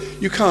not that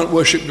you can't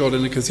worship God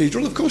in a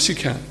cathedral. Of course you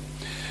can.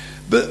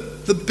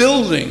 But the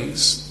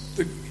buildings,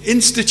 the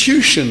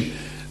institution,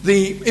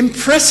 the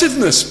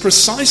impressiveness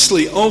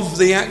precisely of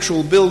the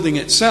actual building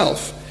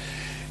itself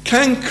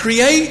can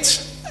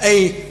create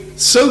a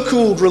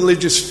so-called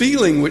religious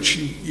feeling which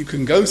you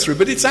can go through,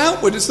 but it's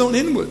outward, it's not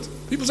inward.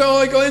 People say,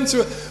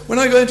 when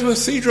I go into a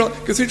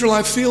cathedral,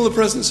 I feel the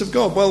presence of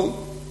God.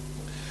 Well,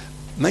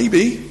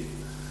 maybe.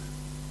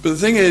 But the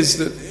thing is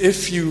that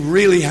if you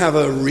really have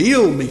a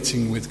real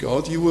meeting with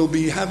God, you will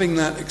be having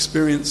that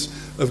experience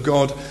of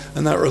God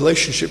and that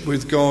relationship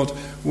with God,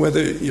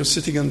 whether you're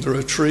sitting under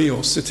a tree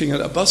or sitting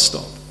at a bus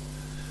stop.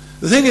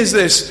 The thing is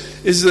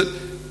that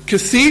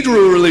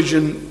cathedral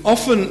religion,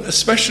 often,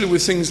 especially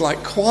with things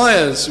like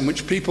choirs, in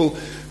which people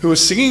who are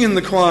singing in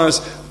the choirs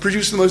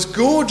produce the most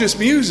gorgeous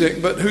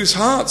music, but whose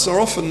hearts are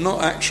often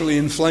not actually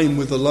inflamed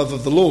with the love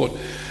of the Lord.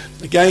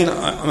 Again,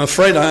 I'm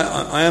afraid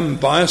I am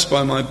biased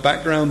by my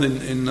background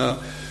in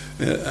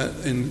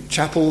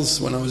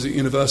chapels when I was at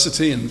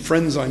university, and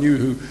friends I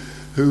knew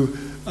who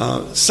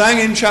sang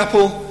in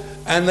chapel,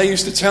 and they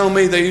used to tell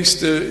me that,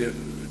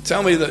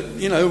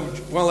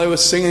 while they were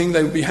singing,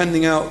 they would be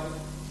handing out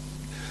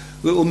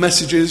little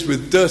messages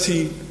with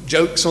dirty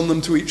jokes on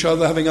them to each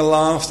other, having a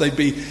laugh. They'd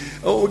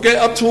get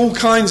up to all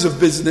kinds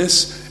of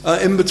business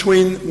in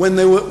between when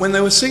they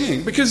were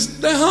singing,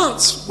 because their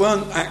hearts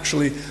weren't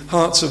actually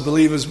hearts of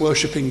believers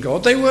worshipping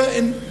God. They were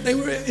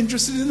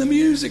interested in the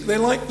music. They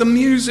liked the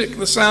music,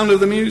 the sound of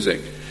the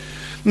music.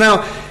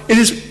 Now, it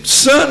is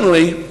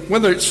certainly,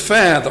 whether it's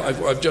fair that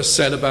I've just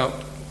said about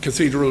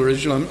cathedral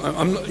religion,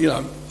 I'm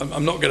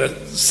not going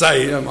to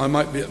say, I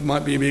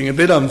might be being a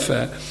bit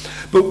unfair.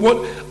 But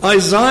what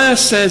Isaiah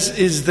says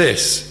is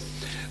this,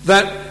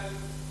 that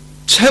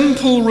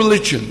temple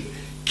religion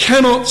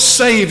cannot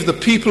save the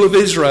people of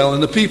Israel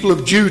and the people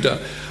of Judah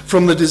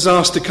from the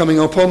disaster coming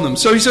upon them.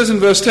 So he says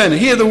in verse 10,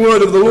 "Hear the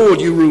word of the Lord,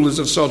 you rulers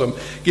of Sodom.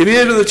 Give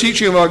ear to the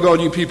teaching of our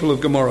God, you people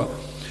of Gomorrah.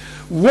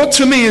 What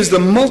to me is the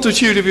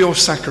multitude of your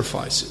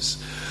sacrifices?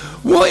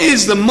 What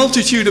is the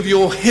multitude of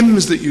your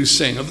hymns that you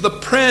sing, of the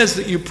prayers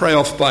that you pray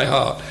off by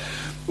heart?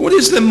 What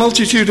is the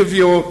multitude of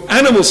your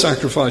animal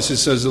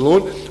sacrifices, says the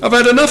Lord? I've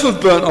had enough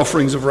of burnt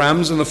offerings of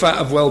rams and the fat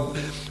of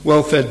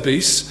well-fed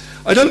beasts.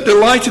 I don't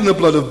delight in the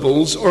blood of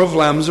bulls or of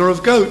lambs or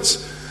of goats."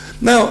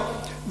 Now,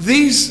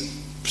 these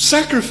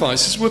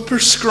sacrifices were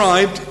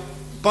prescribed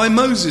by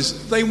Moses.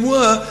 They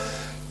were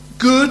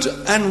good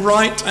and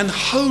right and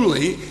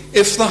holy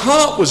if the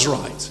heart was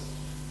right.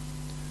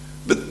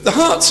 But the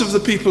hearts of the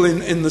people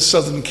in the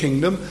southern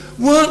kingdom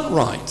weren't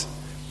right.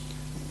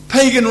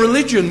 Pagan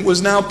religion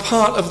was now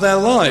part of their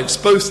lives,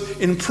 both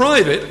in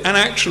private and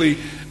actually,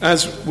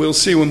 as we'll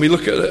see when we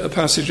look at a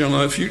passage on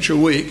a future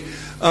week,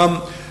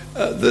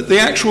 the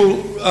actual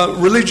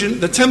religion,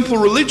 the temple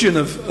religion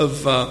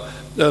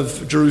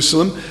of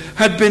Jerusalem,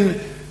 had been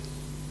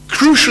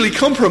crucially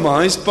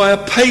compromised by a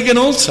pagan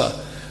altar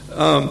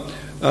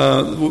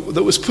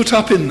that was put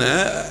up in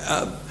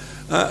there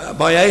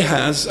by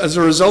Ahaz as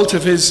a result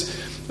of his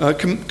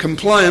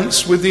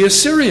compliance with the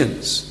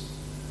Assyrians.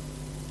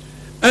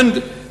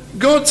 And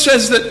God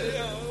says that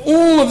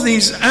all of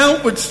these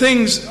outward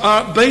things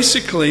are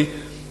basically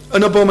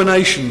an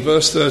abomination.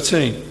 Verse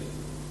 13.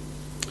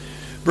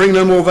 "Bring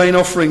no more vain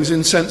offerings,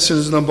 incense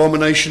is an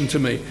abomination to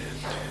me.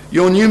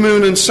 Your new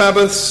moon and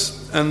Sabbaths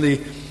and the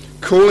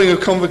calling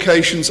of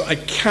convocations I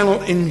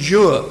cannot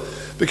endure."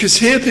 Because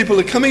here people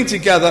are coming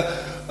together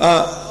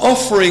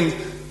offering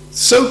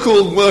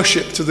so-called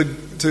worship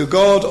to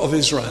God of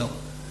Israel,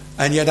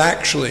 and yet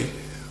actually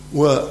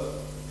were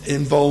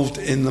involved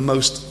in the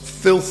most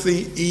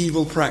filthy,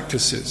 evil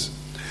practices,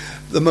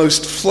 the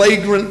most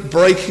flagrant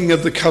breaking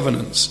of the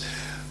covenants,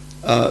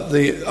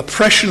 the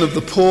oppression of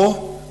the poor,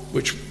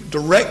 which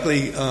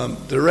directly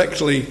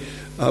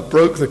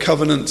broke the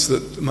covenants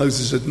that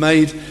Moses had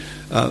made,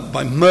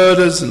 by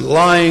murders and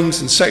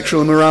lyings and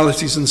sexual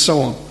immoralities and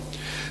so on.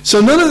 So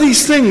none of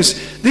these things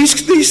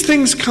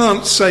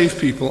can't save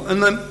people.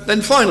 And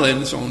then finally,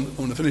 and so I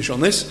want to finish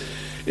on this,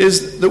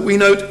 is that we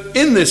note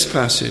in this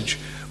passage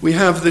we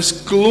have this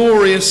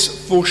glorious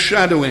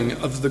foreshadowing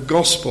of the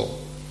gospel,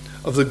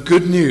 of the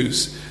good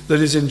news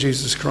that is in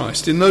Jesus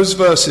Christ. In those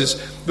verses,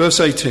 verse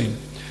 18,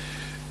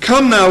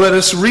 Come now, let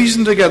us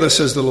reason together,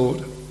 says the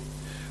Lord.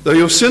 Though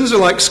your sins are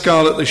like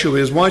scarlet, they shall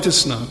be as white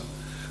as snow.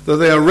 Though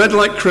they are red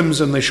like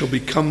crimson, they shall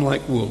become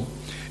like wool.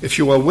 If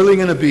you are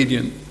willing and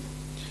obedient,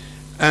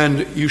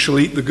 and you shall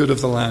eat the good of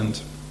the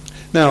land.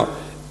 Now,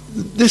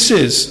 this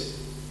is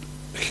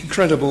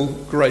incredible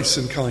grace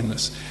and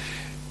kindness.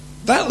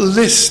 That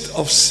list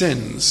of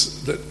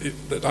sins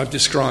that I've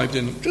described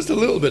in just a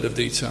little bit of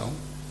detail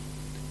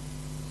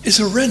is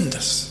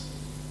horrendous.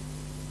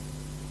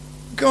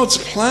 God's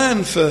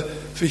plan for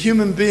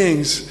human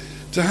beings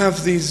to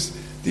have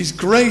these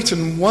great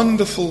and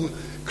wonderful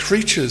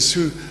creatures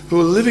who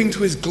are living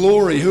to his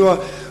glory, who are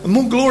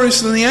more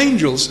glorious than the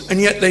angels, and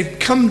yet they've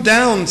come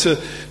down to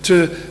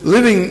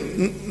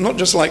living not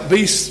just like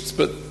beasts,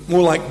 but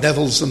more like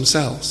devils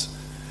themselves.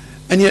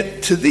 And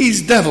yet to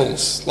these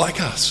devils, like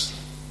us,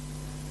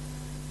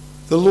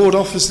 the Lord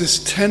offers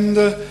this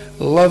tender,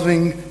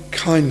 loving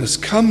kindness.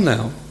 Come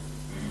now,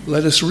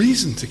 let us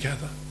reason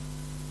together.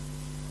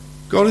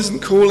 God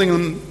isn't calling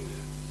them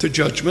to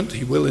judgment.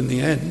 He will in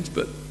the end,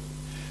 but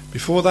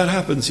before that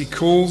happens, he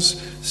calls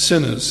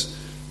sinners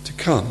to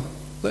come.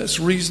 Let's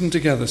reason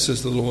together,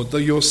 says the Lord. Though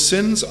your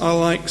sins are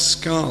like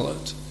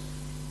scarlet,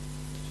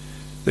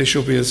 they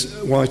shall be as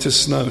white as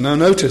snow. Now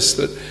notice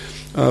that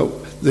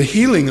the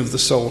healing of the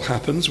soul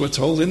happens, we're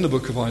told in the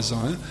book of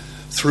Isaiah,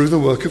 through the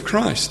work of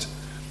Christ.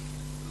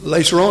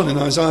 Later on in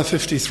Isaiah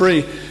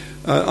 53,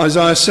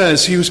 Isaiah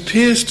says, he was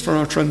pierced for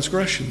our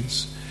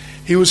transgressions.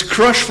 He was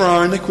crushed for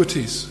our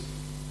iniquities.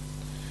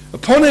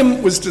 Upon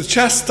him was the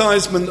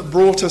chastisement that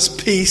brought us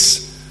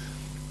peace,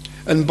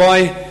 and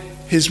by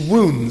his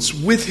wounds,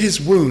 with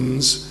his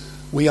wounds,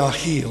 we are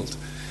healed.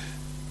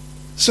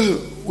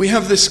 So we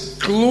have this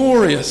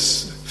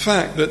glorious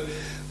fact that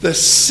the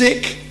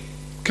sick,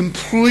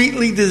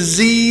 completely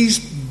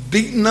diseased,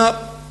 beaten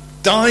up,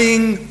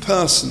 dying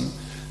person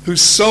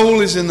whose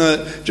soul is in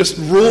just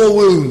raw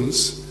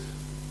wounds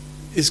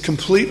is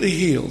completely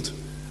healed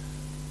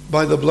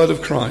by the blood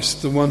of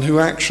Christ, the one who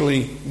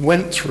actually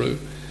went through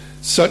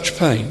such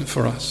pain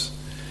for us.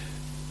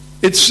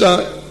 This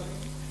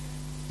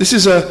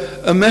is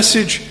a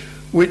message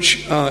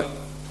which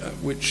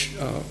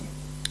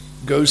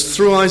goes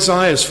through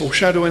Isaiah, is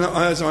foreshadowing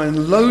Isaiah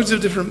in loads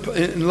of different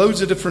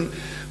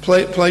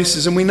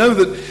places, and we know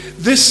that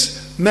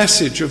this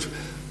message of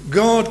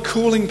God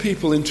calling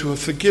people into a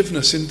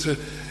forgiveness,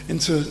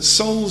 into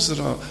souls that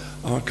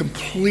are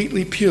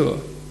completely pure,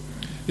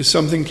 is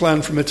something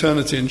planned from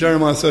eternity. In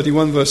Jeremiah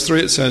 31 verse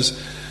 3 it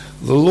says,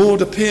 the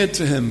Lord appeared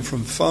to him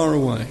from far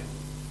away.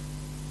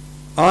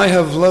 I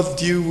have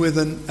loved you with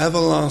an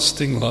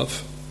everlasting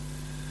love.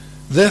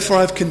 Therefore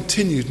I've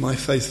continued my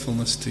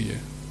faithfulness to you.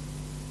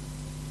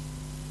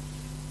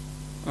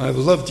 I have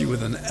loved you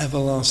with an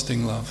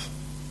everlasting love.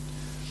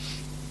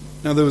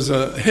 Now there was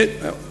a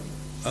hit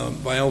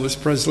by Elvis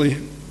Presley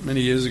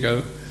many years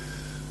ago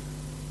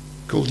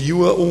called You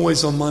Were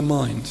Always on My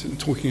Mind,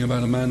 talking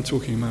about a man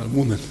talking about a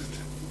woman.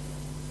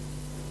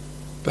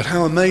 But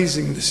how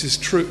amazing this is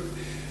true.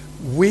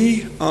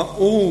 We are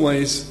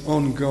always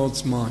on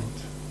God's mind.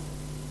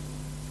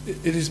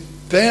 It is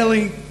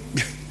barely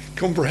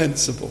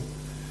comprehensible.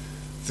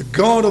 The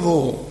God of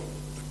all,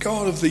 the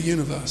God of the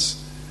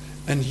universe,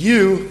 and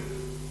you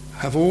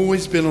have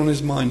always been on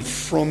his mind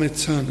from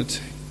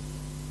eternity.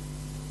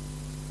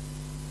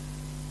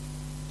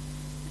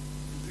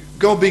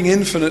 God being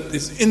infinite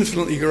is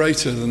infinitely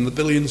greater than the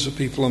billions of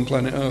people on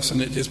planet Earth,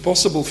 and it is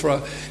possible for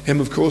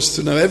him, of course,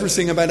 to know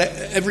everything about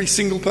every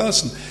single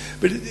person.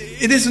 But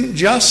it isn't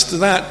just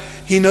that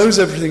he knows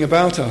everything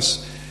about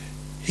us.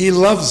 He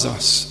loves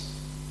us,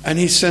 and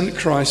he sent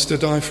Christ to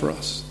die for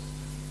us.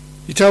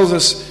 He tells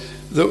us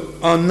that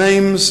our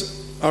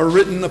names are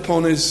written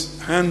upon his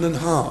hand and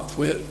heart.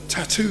 We're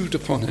tattooed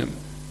upon him.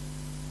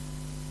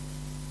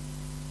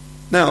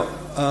 Now,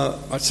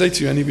 I'd say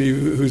to you, any of you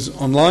who's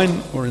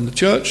online or in the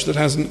church that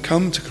hasn't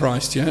come to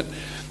Christ yet,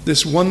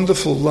 this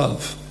wonderful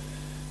love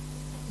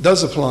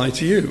does apply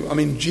to you. I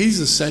mean,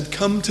 Jesus said,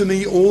 come to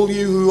me, all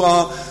you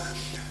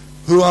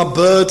who are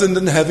burdened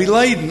and heavy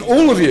laden.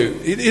 All of you.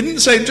 He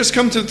didn't say just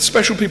come to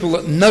special people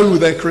that know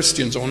they're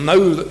Christians or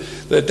know that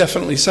they're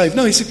definitely saved.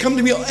 No, he said, come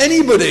to me,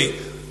 anybody,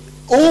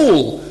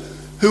 all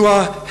who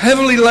are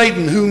heavily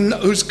laden,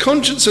 whose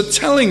conscience are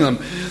telling them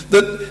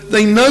that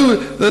they know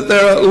that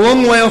they're a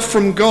long way off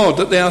from God,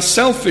 that they are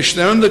selfish,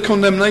 they're under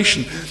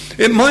condemnation.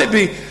 It might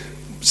be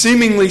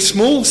seemingly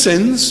small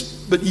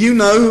sins, but you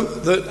know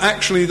that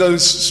actually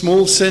those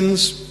small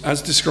sins,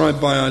 as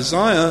described by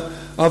Isaiah,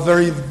 are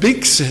very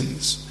big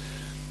sins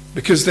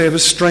because they have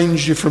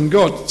estranged you from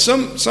God.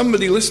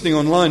 Somebody listening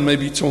online may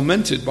be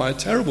tormented by a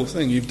terrible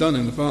thing you've done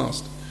in the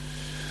past.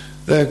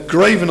 They're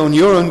graven on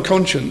your own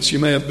conscience. You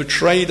may have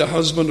betrayed a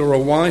husband or a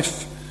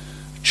wife,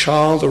 a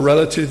child, a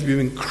relative. You've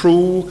been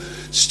cruel,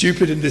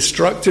 stupid and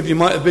destructive. You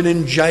might have been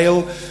in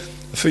jail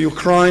for your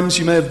crimes.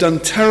 You may have done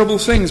terrible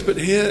things. But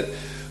here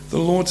the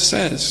Lord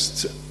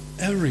says to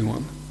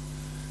everyone,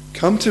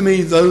 come to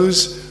me,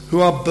 those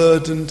who are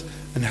burdened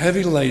and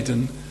heavy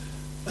laden,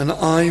 and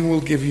I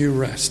will give you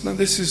rest. Now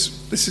this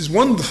is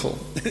wonderful.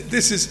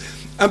 This is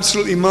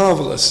absolutely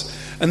marvelous.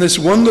 And this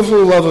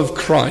wonderful love of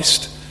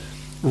Christ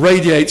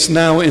radiates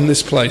now in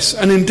this place.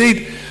 And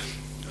indeed,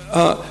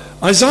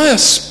 Isaiah,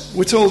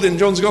 we're told in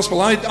John's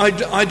Gospel,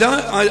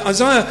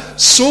 Isaiah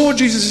saw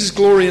Jesus'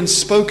 glory and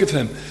spoke of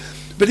him.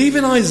 But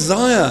even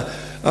Isaiah,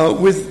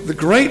 with the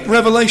great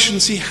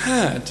revelations he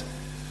had,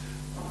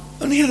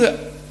 only had a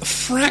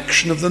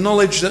fraction of the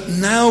knowledge that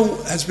now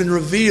has been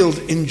revealed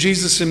in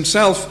Jesus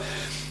himself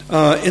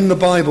in the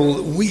Bible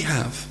that we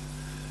have.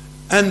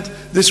 And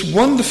this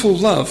wonderful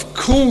love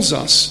calls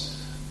us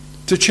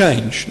to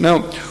change.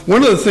 Now,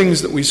 one of the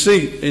things that we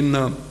see in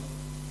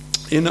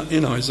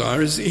Isaiah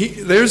is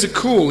there is a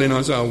call in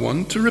Isaiah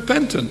 1 to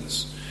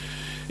repentance.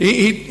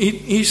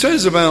 He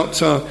says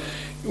about,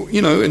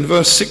 in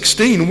verse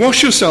 16,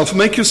 wash yourself,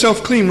 make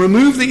yourself clean,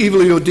 remove the evil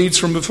of your deeds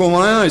from before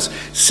my eyes,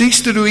 cease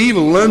to do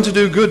evil, learn to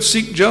do good,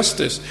 seek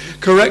justice,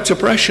 correct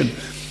oppression.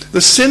 The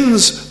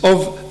sins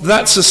of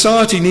that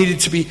society needed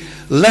to be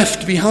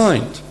left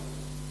behind.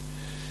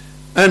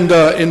 And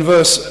in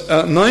verse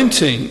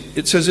 19,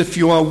 it says, if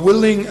you are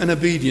willing and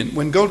obedient,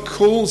 when God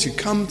calls you,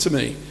 come to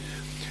me,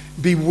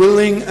 be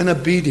willing and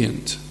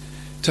obedient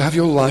to have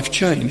your life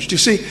changed. You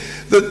see,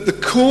 the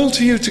call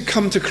to you to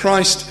come to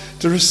Christ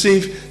to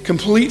receive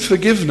complete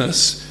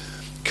forgiveness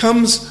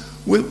comes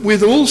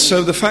with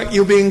also the fact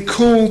you're being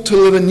called to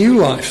live a new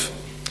life.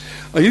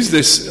 I use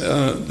this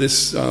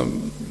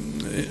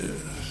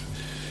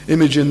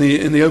image in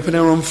the open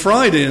air on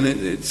Friday, and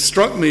it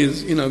struck me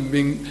as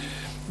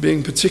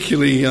being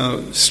particularly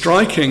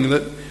striking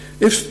that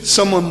if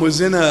someone was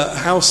in a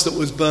house that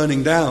was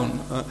burning down,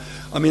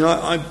 I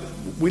live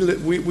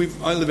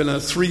in a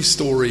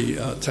 3-story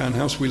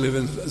townhouse. We live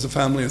in, as a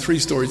family, a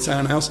 3-story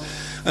townhouse,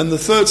 and the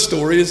 3rd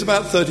story is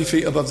about 30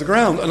 feet above the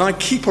ground. And I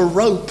keep a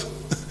rope.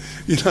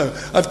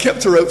 I've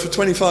kept a rope for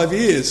 25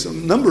 years, a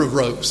number of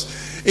ropes,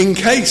 in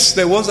case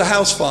there was a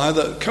house fire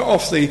that cut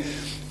off the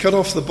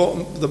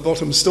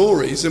bottom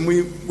stories, and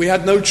we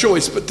had no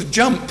choice but to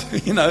jump.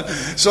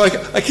 So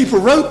I keep a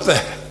rope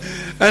there,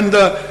 and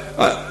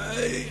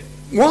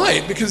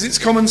why? Because it's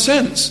common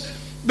sense.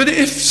 But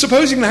if,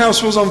 supposing the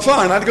house was on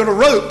fire and I'd got a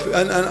rope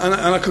and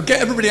I could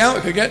get everybody out,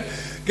 I could get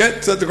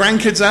the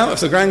grandkids out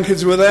if the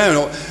grandkids were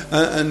there,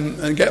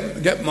 and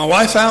get my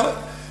wife out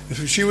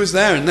if she was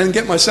there, and then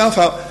get myself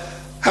out,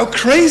 how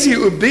crazy it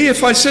would be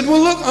if I said,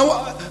 well, look,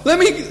 let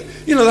me,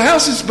 the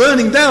house is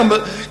burning down,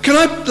 but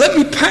let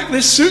me pack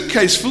this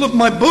suitcase full of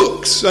my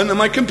books and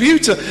my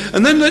computer,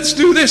 and then let's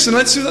do this and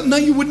let's do that. No,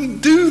 you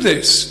wouldn't do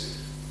this.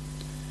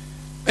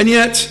 And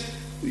yet,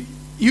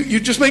 you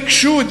just make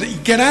sure that you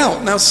get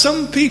out. Now,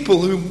 some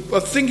people who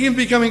are thinking of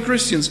becoming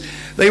Christians,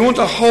 they want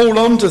to hold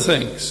on to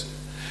things.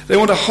 They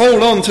want to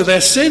hold on to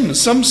their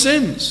sins, some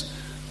sins.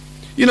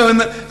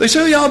 And they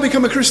say, yeah, I'll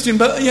become a Christian,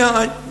 but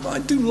yeah, I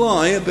do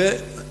lie a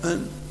bit,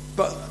 and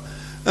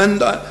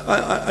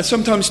I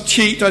sometimes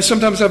cheat, I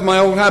sometimes have my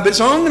old habits,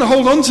 so I'm going to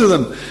hold on to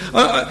them.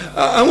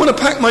 I want to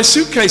pack my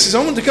suitcases,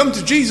 I want to come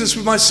to Jesus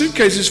with my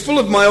suitcases full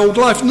of my old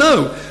life.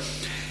 No.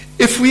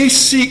 If we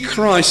seek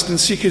Christ and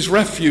seek his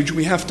refuge,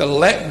 we have to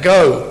let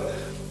go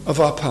of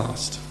our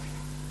past.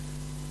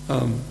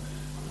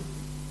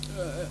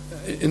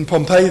 In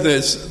Pompeii,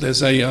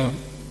 there's a I'm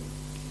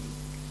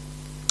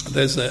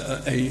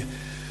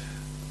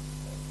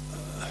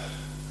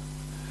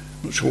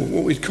not sure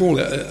what we'd call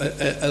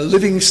it, a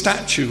living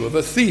statue of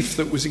a thief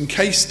that was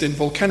encased in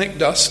volcanic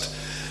dust,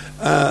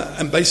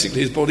 and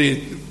basically his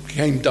body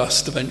became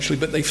dust eventually,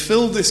 but they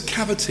filled this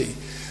cavity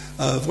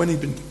when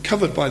he'd been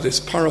covered by this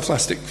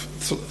pyroclastic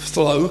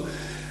flow,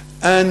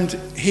 and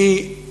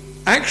he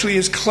actually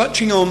is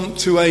clutching on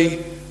to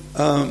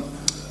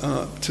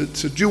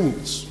to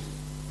jewels.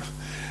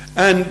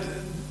 And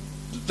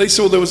they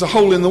saw there was a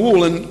hole in the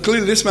wall, and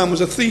clearly this man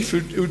was a thief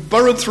who'd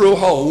burrowed through a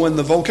hole when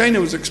the volcano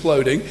was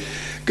exploding,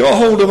 got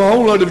hold of a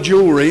whole load of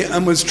jewellery,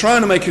 and was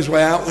trying to make his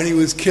way out when he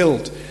was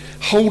killed,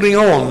 holding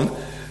on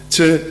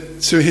to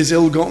his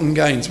ill-gotten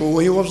gains. Well,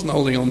 he wasn't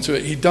holding on to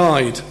it, he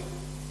died.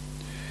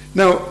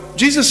 Now,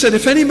 Jesus said,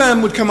 if any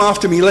man would come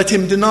after me, let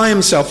him deny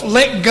himself,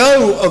 let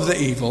go of the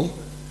evil,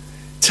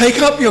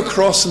 take up your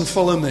cross and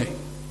follow me.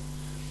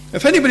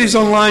 If anybody's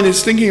online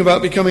is thinking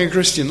about becoming a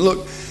Christian,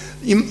 look,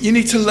 you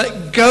need to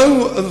let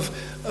go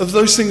of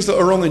those things that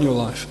are wrong in your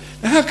life.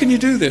 Now, how can you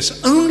do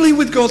this? Only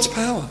with God's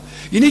power.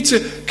 You need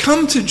to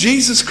come to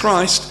Jesus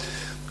Christ,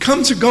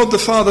 come to God the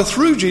Father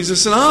through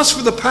Jesus, and ask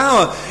for the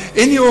power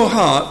in your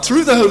heart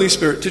through the Holy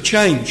Spirit to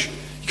change.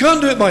 You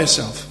can't do it by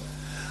yourself.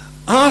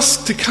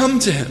 Ask to come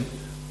to him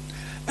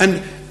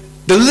and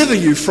deliver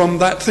you from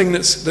that thing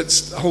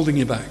that's holding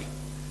you back.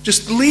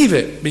 Just leave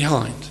it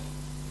behind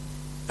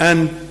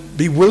and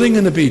be willing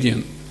and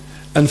obedient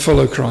and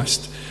follow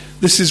Christ.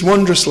 This is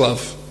wondrous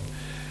love,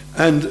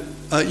 and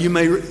you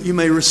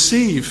may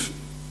receive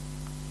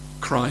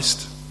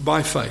Christ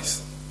by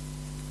faith.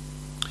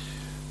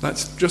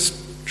 That's just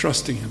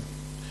trusting him.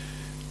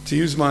 To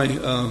use my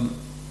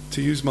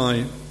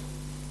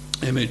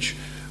image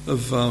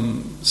of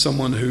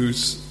someone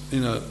who's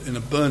in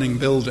a burning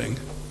building,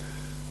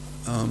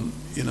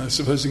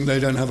 supposing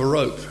they don't have a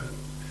rope,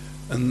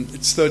 and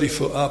it's 30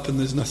 foot up and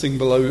there's nothing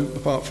below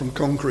apart from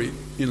concrete,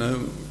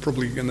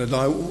 probably going to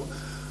die.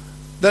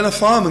 Then a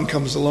fireman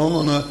comes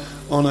along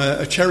on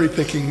a cherry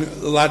picking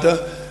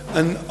ladder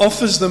and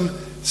offers them,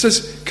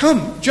 says,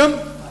 "Come, jump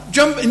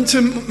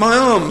into my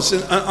arms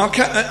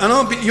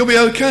and you'll be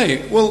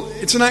okay." Well,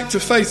 it's an act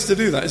of faith to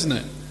do that, isn't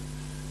it?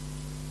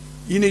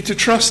 You need to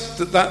trust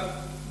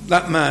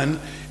that man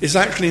is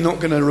actually not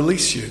going to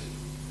release you.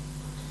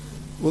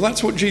 Well,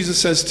 that's what Jesus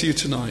says to you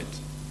tonight.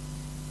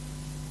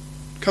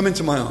 Come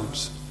into my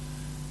arms.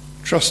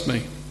 Trust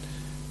me.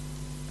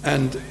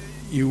 And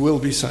you will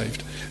be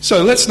saved.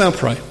 So let's now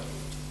pray.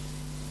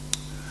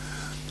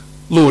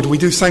 Lord, we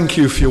do thank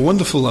you for your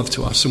wonderful love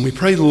to us. And we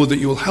pray, Lord, that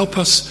you will help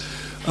us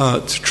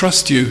to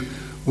trust you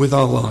with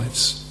our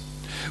lives.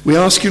 We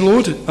ask you,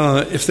 Lord,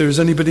 if there is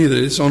anybody that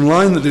is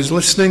online, that is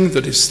listening,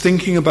 that is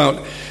thinking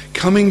about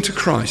coming to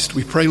Christ,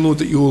 we pray, Lord,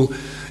 that you will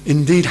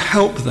indeed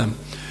help them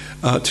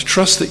to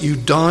trust that you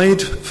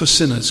died for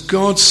sinners.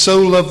 God so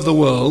loved the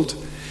world,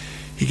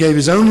 he gave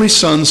his only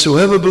Son, so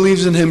whoever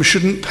believes in him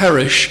shouldn't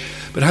perish,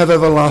 but have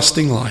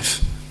everlasting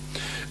life.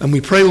 And we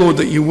pray, Lord,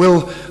 that you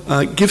will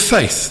give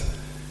faith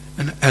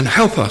and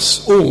help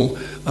us all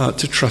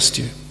to trust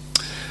you.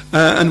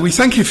 And we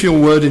thank you for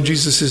your word in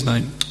Jesus'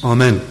 name.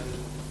 Amen.